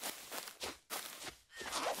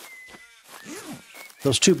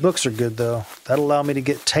those 2 books are good, though. That'll allow me to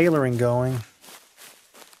get tailoring going.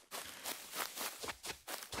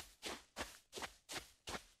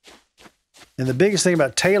 And the biggest thing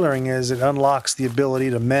about tailoring is it unlocks the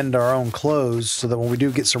ability to mend our own clothes so that when we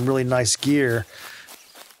do get some really nice gear,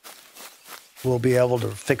 we'll be able to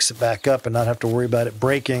fix it back up and not have to worry about it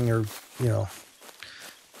breaking or, you know,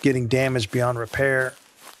 getting damaged beyond repair.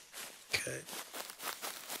 Okay.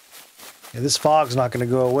 Yeah, this fog's not going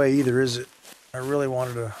to go away either, is it? I really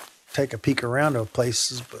wanted to take a peek around to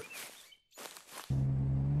places, but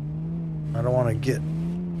I don't want to get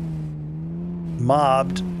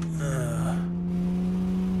mobbed.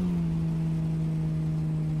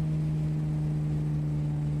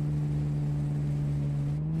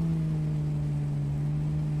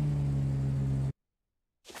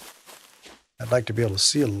 I'd like to be able to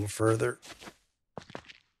see a little further.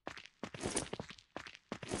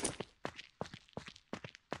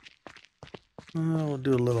 We'll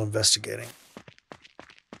do a little investigating.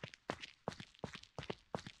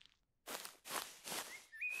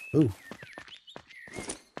 Ooh.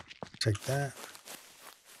 Take that.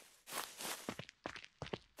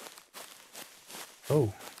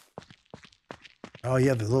 Oh. Oh,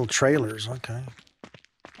 yeah, the little trailers. Okay.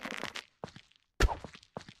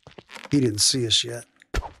 He didn't see us yet.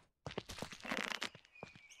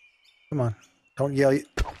 Come on. Don't yell.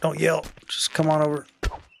 Don't yell. Just come on over.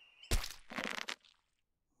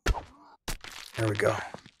 There we go.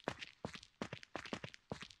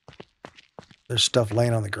 There's stuff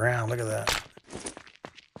laying on the ground. Look at that.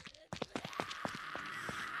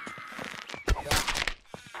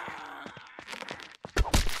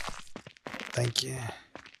 Thank you.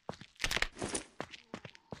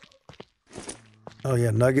 Oh,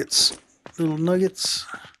 yeah, nuggets. Little nuggets.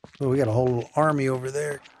 Oh, we got a whole army over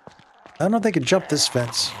there. I don't know if they can jump this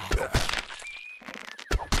fence.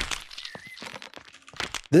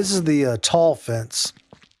 This is the tall fence.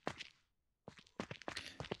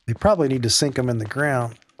 They probably need to sink them in the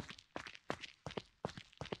ground.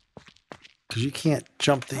 Because you can't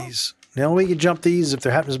jump these. The only way you can jump these is if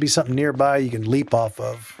there happens to be something nearby you can leap off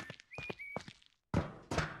of.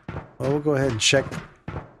 Well, we'll go ahead and check.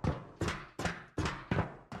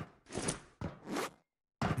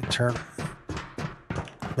 Turn.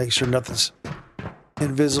 Make sure nothing's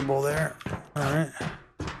invisible there. All right.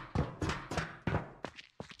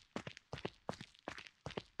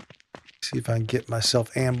 See if I can get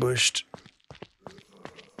myself ambushed.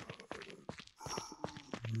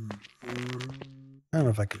 I don't know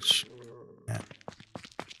if I could. Yeah.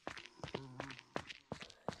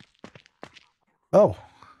 Oh,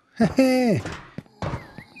 Oh,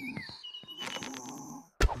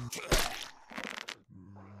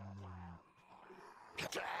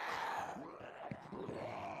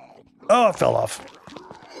 I fell off.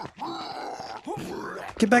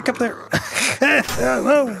 Get back up there.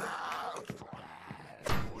 Oh.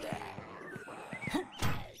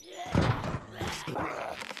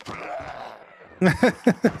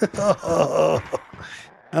 Oh.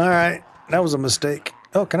 All right. That was a mistake.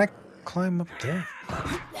 Oh, can I climb up there?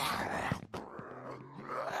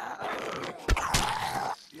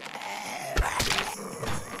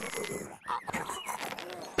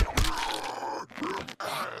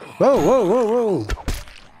 Whoa, whoa, whoa, whoa.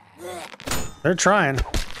 They're trying.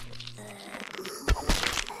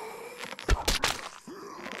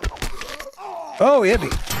 Oh, he hit me.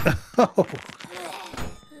 Oh.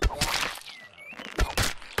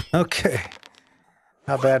 Okay.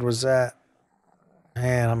 How bad was that?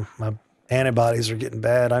 Man, my antibodies are getting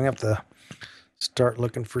bad. I'm going to have to start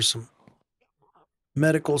looking for some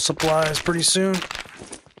medical supplies pretty soon.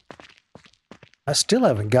 I still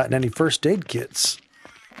haven't gotten any first aid kits.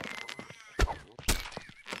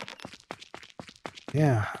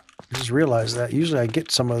 Yeah, I just realized that. Usually I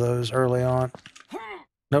get some of those early on.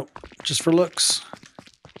 Nope, just for looks.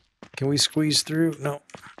 Can we squeeze through? No.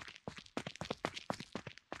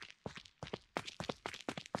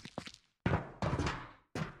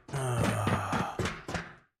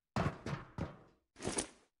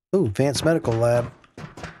 Ooh, Advanced Medical Lab.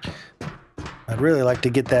 I'd really like to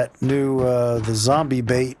get that new, the zombie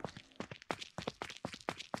bait.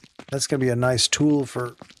 That's going to be a nice tool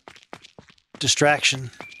for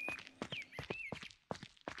distraction.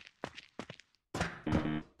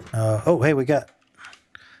 Oh, hey,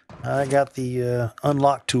 I got the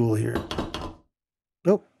unlock tool here.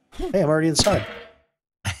 Oh, hey, I'm already inside.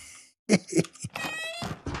 I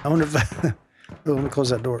wonder if... oh, let me close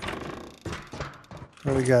that door.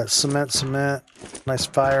 Oh, we got cement, nice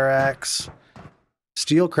fire axe,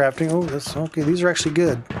 steel crafting. Oh, that's okay. These are actually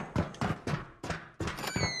good.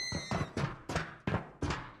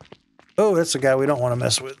 Oh, that's the guy we don't want to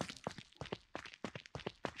mess with.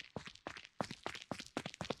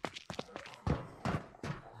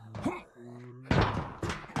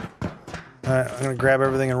 Alright, I'm going to grab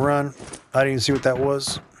everything and run. I didn't even see what that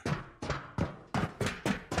was.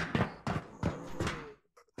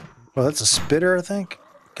 Oh, that's a spitter, I think.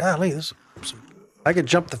 Golly, I could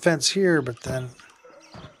jump the fence here, but then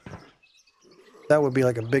that would be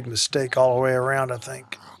like a big mistake all the way around, I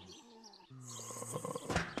think.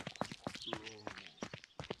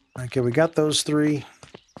 Okay, we got those three.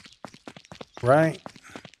 Right?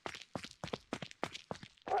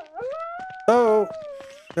 Oh,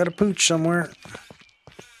 got a pooch somewhere.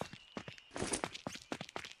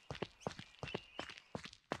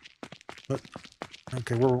 But,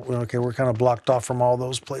 okay, we're kind of blocked off from all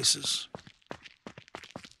those places.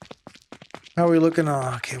 How are we looking?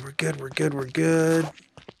 Oh, okay, we're good.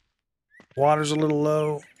 Water's a little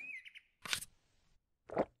low.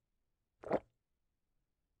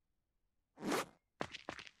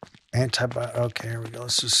 Antibiotic. Okay, here we go.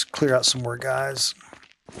 Let's just clear out some more guys.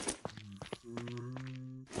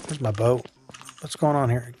 Where's my boat? What's going on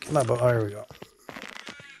here? Get my boat. Oh, here we go.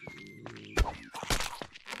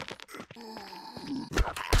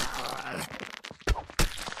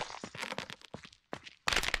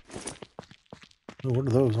 Oh, what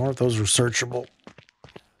are those? I wonder if those are searchable.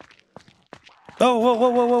 Oh,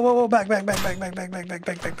 whoa, back.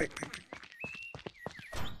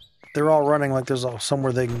 They're all running like there's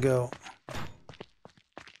somewhere they can go.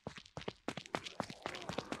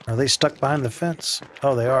 Are they stuck behind the fence?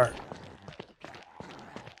 Oh, they are.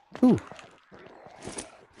 Ooh.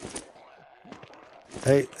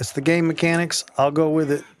 Hey, it's the game mechanics. I'll go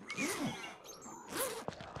with it.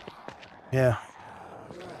 Yeah.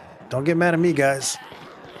 Don't get mad at me, guys.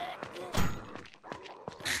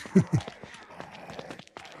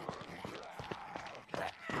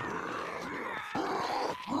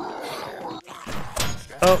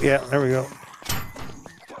 Oh, yeah, there we go.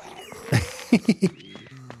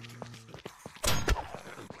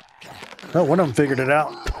 Oh, one of them figured it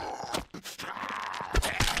out.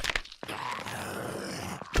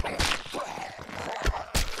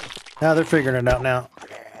 Now they're figuring it out now.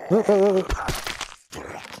 Whoa.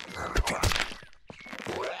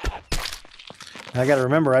 I gotta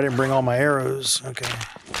remember, I didn't bring all my arrows. Okay.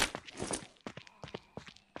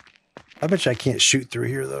 I bet you I can't shoot through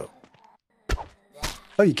here, though.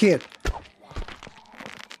 Oh, you can't.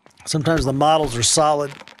 Sometimes the models are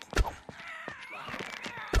solid.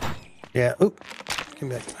 Yeah. Oop. Come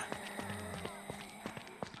back.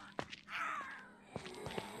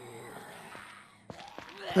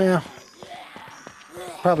 Yeah,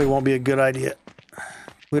 probably won't be a good idea.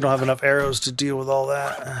 We don't have enough arrows to deal with all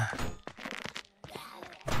that.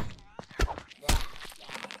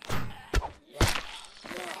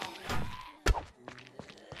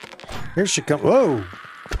 Here she comes. Whoa!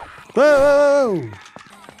 Whoa!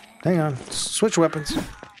 Hang on. Switch weapons.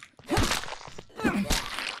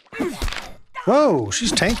 Whoa!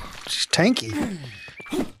 She's tanky.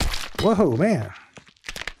 Whoa, man.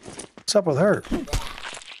 What's up with her?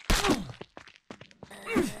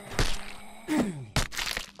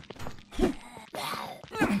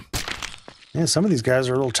 Yeah, some of these guys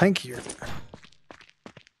are a little tankier.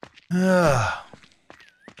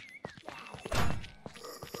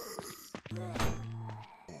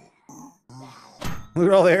 Look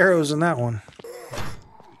at all the arrows in that one.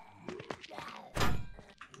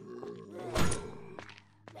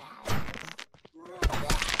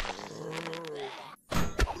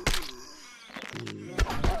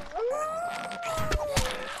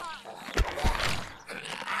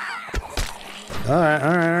 All right.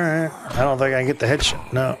 I don't think I can get the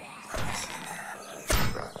headshot. No.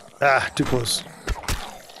 Ah, too close.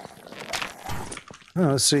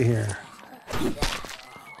 Oh, let's see here.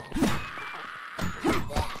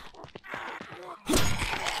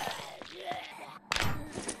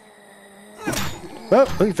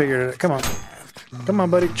 Oh, we figured it. Come on. Come on,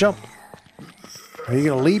 buddy. Jump. Are you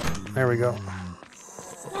going to leap? There we go.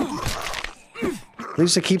 At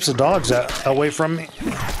least it keeps the dogs away from me.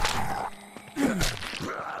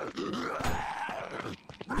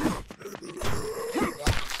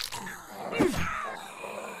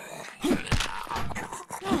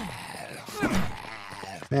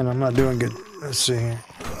 Man, I'm not doing good. Let's see here.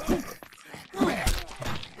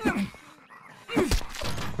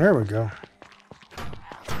 There we go.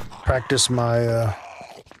 Practice my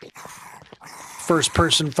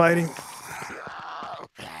first-person fighting.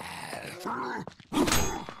 I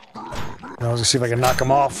was gonna see if I can knock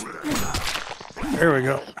him off. There we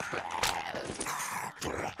go.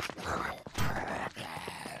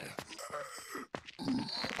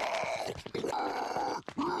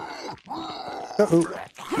 Uh-oh.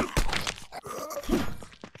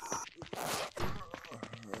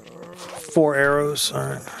 Four arrows. All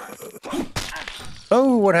right.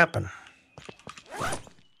 Oh, what happened? I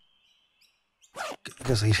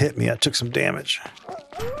guess he hit me. I took some damage.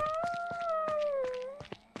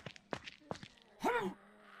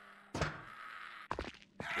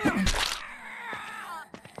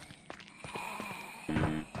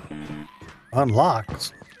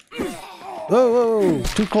 Unlocked. Whoa,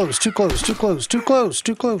 too close, too close, too close, too close,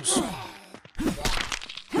 too close.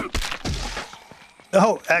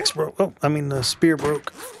 Oh, axe broke. Oh, I mean the spear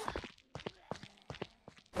broke.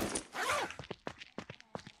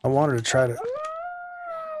 I wanted to try to...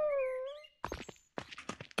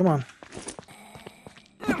 Come on.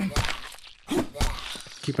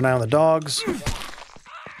 Keep an eye on the dogs.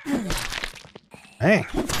 Hey.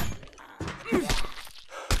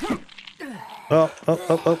 Oh,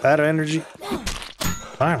 out of energy.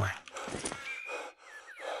 Finally.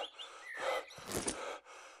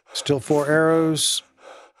 Still 4 arrows.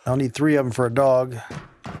 I'll need 3 of them for a dog.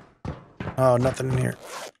 Oh, nothing in here.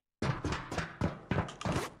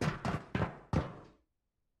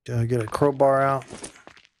 Gotta get a crowbar out.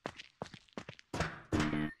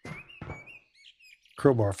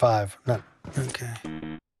 Crowbar 5. No. Okay.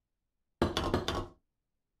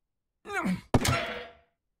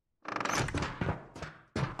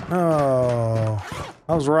 Oh,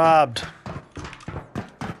 I was robbed.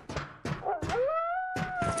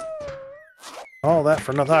 All that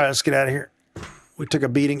for nothing. All right, let's get out of here. We took a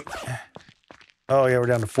beating. Oh, yeah, we're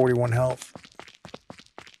down to 41 health.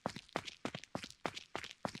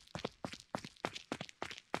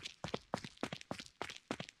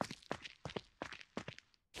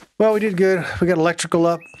 Well, we did good. We got electrical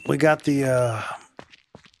up. We got the,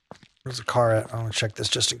 where's the car at? I want to check this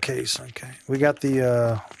just in case. Okay. We got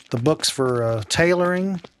the books for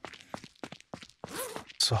tailoring.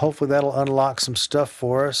 So hopefully that'll unlock some stuff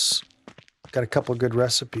for us. Got a couple of good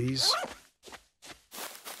recipes.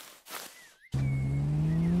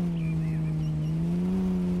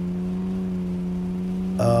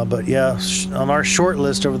 But yeah, on our short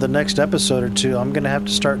list over the next episode or two, I'm going to have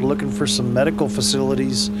to start looking for some medical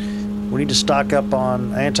facilities. We need to stock up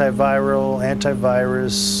on antiviral,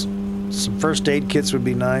 antivirus. Some first aid kits would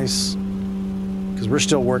be nice, because we're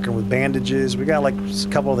still working with bandages. We got like a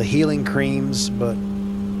couple of the healing creams, but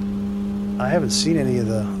I haven't seen any of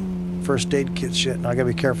the first aid kits yet. And I got to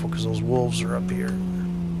be careful because those wolves are up here.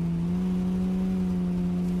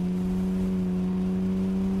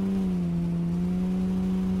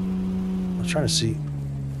 I'm trying to see.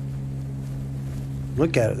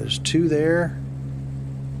 Look at it. There's 2 there.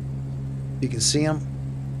 You can see them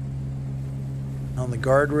on the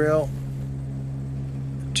guardrail.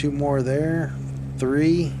 2 more there.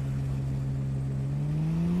 3.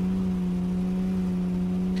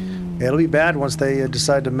 Yeah, it'll be bad once they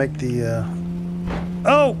decide to make the...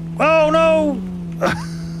 Oh! Oh, no!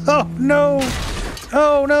 Oh, no!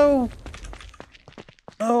 Oh, no!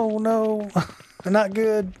 Oh, no. Not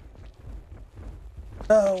good.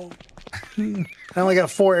 Oh. I only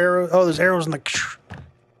got 4 arrows. Oh, there's arrows in the...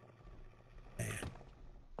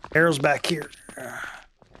 Arrows back here.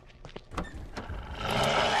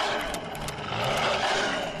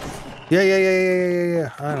 Yeah.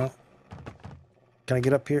 I don't know. Can I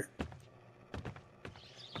get up here?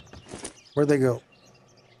 Where'd they go?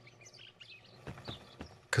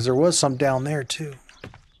 Because there was some down there, too.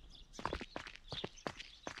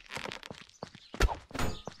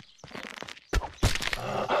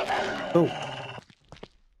 Oh.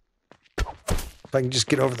 If I can just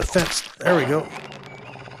get over the fence. There we go.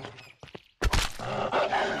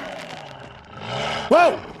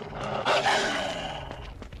 Whoa!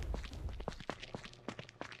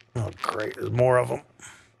 Oh, great. There's more of them.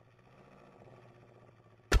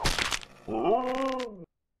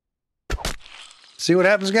 See what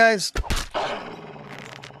happens, guys?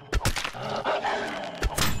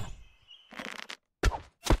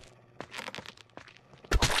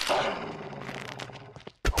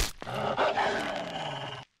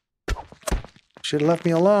 Should have left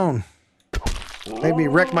me alone. Made me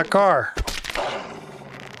wreck my car.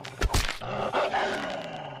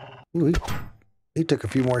 Ooh, he took a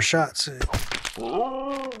few more shots.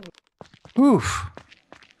 Oof.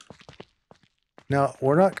 Now,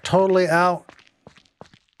 we're not totally out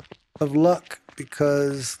of luck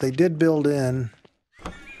because they did build in.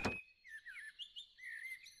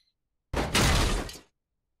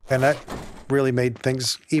 And that really made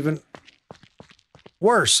things even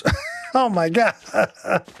worse. Oh my God.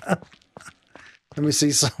 Let me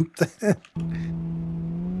see something.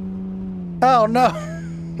 Oh no.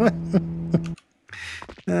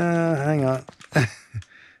 Hang on. Are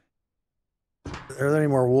there any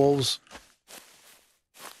more wolves?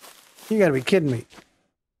 You gotta be kidding me.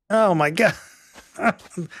 Oh my God.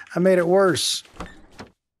 I made it worse.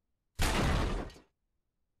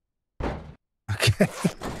 Okay.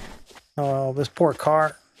 Oh, this poor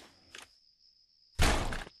car.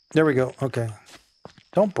 There we go. Okay.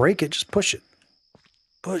 Don't break it. Just push it.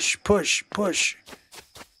 Push, push, push.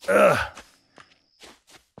 Ugh.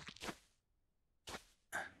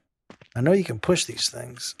 I know you can push these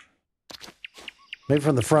things. Maybe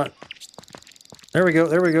from the front. There we go.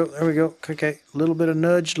 There we go. There we go. Okay. A little bit of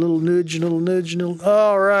nudge, little nudge, little nudge, little.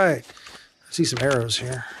 All right. I see some arrows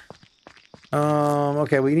here.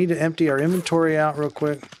 Okay. We need to empty our inventory out real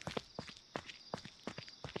quick.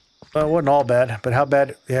 Well, it wasn't all bad, but how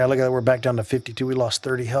bad? Yeah, look at that. We're back down to 52. We lost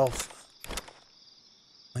 30 health.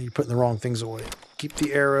 You're putting the wrong things away. Keep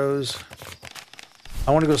the arrows.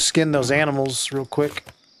 I want to go skin those animals real quick,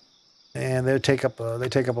 and they take up a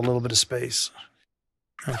little bit of space.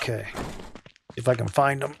 Okay, if I can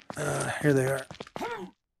find them. Here they are.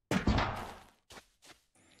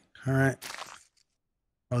 All right.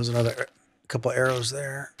 Oh, there's another couple arrows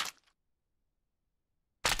there.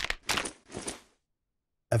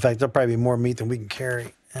 In fact, there'll probably be more meat than we can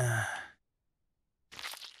carry.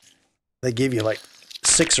 They give you like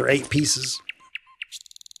 6 or 8 pieces.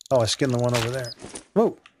 Oh, I skinned the one over there.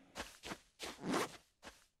 Whoa.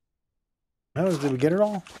 Did we get it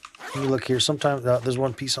all? Let me look here. Sometimes there's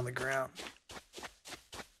one piece on the ground.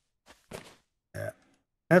 Yeah.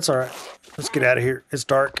 That's all right. Let's get out of here. It's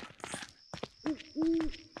dark.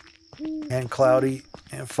 And cloudy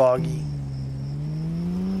and foggy.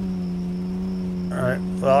 All right,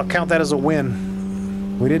 well, I'll count that as a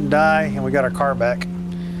win. We didn't die, and we got our car back.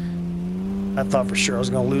 I thought for sure I was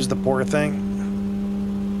going to lose the poor thing.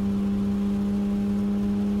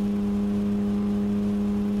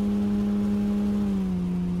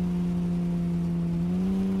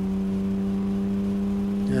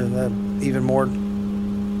 Yeah, that even more,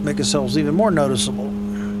 make ourselves even more noticeable.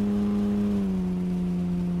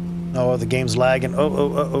 Oh, the game's lagging.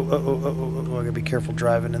 Oh, I gotta be careful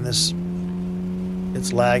driving in this.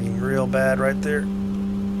 It's lagging real bad right there.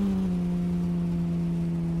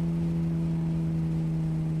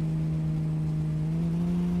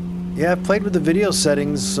 Yeah, I've played with the video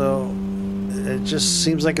settings, so it just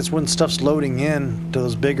seems like it's when stuff's loading in to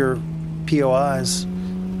those bigger POIs.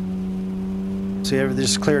 See, everything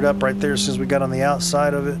just cleared up right there as soon as we got on the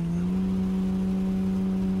outside of it.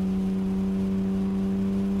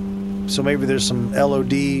 So maybe there's some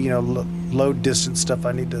LOD, load distance stuff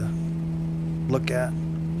I need to look at.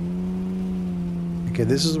 Okay,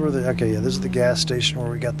 this is where the, okay, yeah, this is the gas station where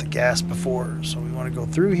we got the gas before. So we want to go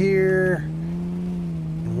through here,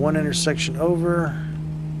 one intersection over,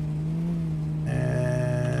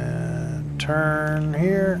 and turn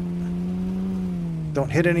here. Don't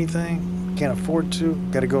hit anything. Can't afford to.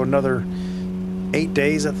 Got to go another 8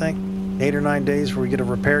 days, I think. 8 or 9 days before we get a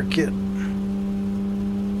repair kit.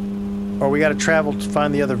 Or we got to travel to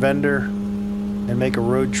find the other vendor and make a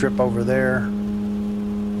road trip over there.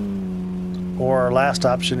 Or our last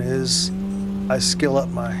option is I skill up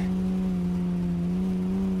my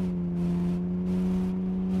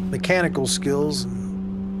mechanical skills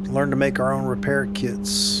and learn to make our own repair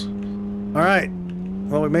kits. All right.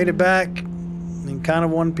 Well, we made it back in kind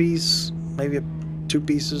of one piece, maybe 2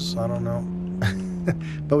 pieces. I don't know.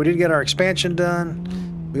 But we did get our expansion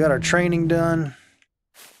done. We got our training done.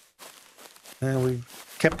 And we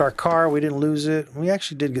kept our car. We didn't lose it. We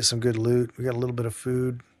actually did get some good loot. We got a little bit of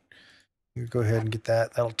food. You go ahead and get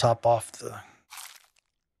that. That'll top off the...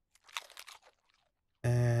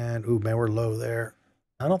 And, ooh, man, we're low there.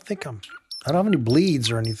 I don't have any bleeds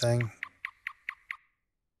or anything.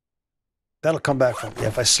 That'll come back from... Yeah,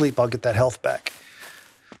 if I sleep, I'll get that health back.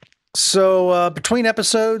 So, between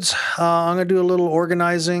episodes, I'm going to do a little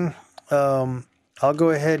organizing. I'll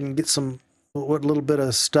go ahead and get a little bit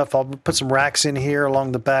of stuff. I'll put some racks in here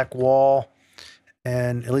along the back wall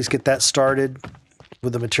and at least get that started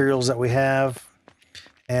with the materials that we have.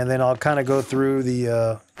 And then I'll kind of go through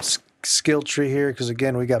the skill tree here, because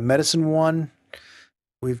again, we got medicine 1,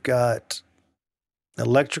 we've got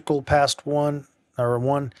electrical past 1,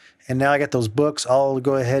 and now I got those books. I'll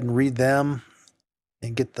go ahead and read them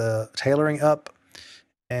and get the tailoring up,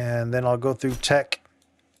 and then I'll go through tech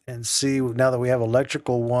and see. Now that we have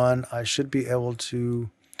electrical 1, I should be able to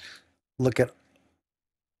look at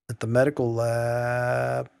the medical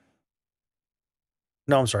lab.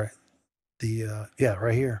 No, I'm sorry. Yeah,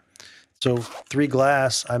 right here. So 3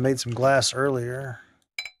 glass. I made some glass earlier.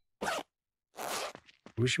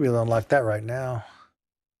 We should be able to unlock that right now.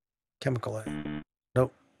 Chemical lab.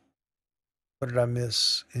 Nope. What did I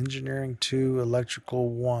miss? Engineering 2, electrical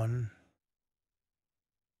 1.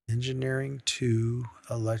 Engineering 2,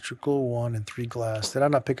 electrical 1, and 3 glass. Did I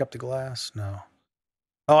not pick up the glass? No.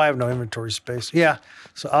 Oh, I have no inventory space. Yeah.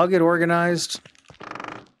 So I'll get organized.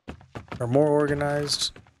 Or more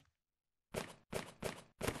organized.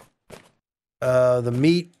 The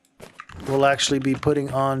meat we'll actually be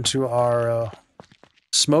putting onto our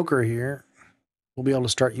smoker here. We'll be able to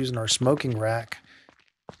start using our smoking rack.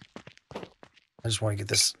 I just want to get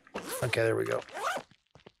this. Okay, there we go.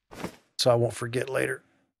 So I won't forget later.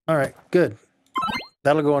 All right, good.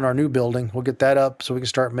 That'll go in our new building. We'll get that up so we can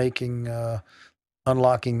start making,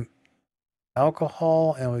 unlocking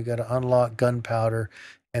alcohol, and we got to unlock gunpowder.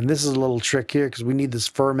 And this is a little trick here because we need this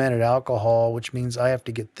fermented alcohol, which means I have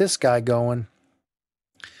to get this guy going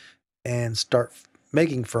and start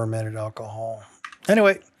making fermented alcohol.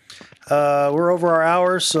 Anyway, we're over our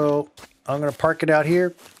hours, so I'm going to park it out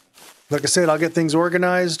here. Like I said, I'll get things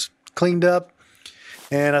organized, cleaned up,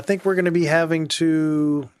 and I think we're going to be having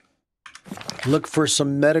to look for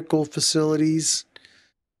some medical facilities,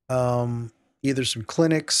 either some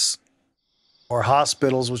clinics or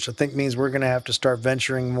hospitals, which I think means we're going to have to start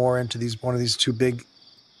venturing more into one of these 2 big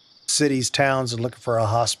cities, towns, and looking for a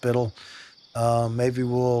hospital. Maybe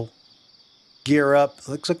we'll gear up.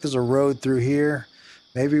 Looks like there's a road through here.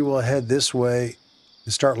 Maybe we'll head this way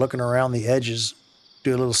and start looking around the edges,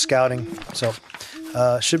 do a little scouting. So,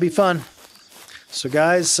 should be fun. So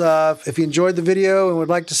guys, if you enjoyed the video and would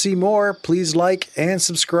like to see more, please like and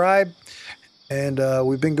subscribe. And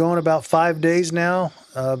we've been going about 5 days now.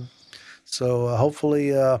 So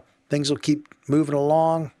hopefully things will keep moving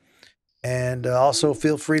along. And also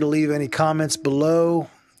feel free to leave any comments below.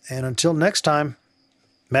 And until next time,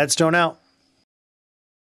 Madstone out.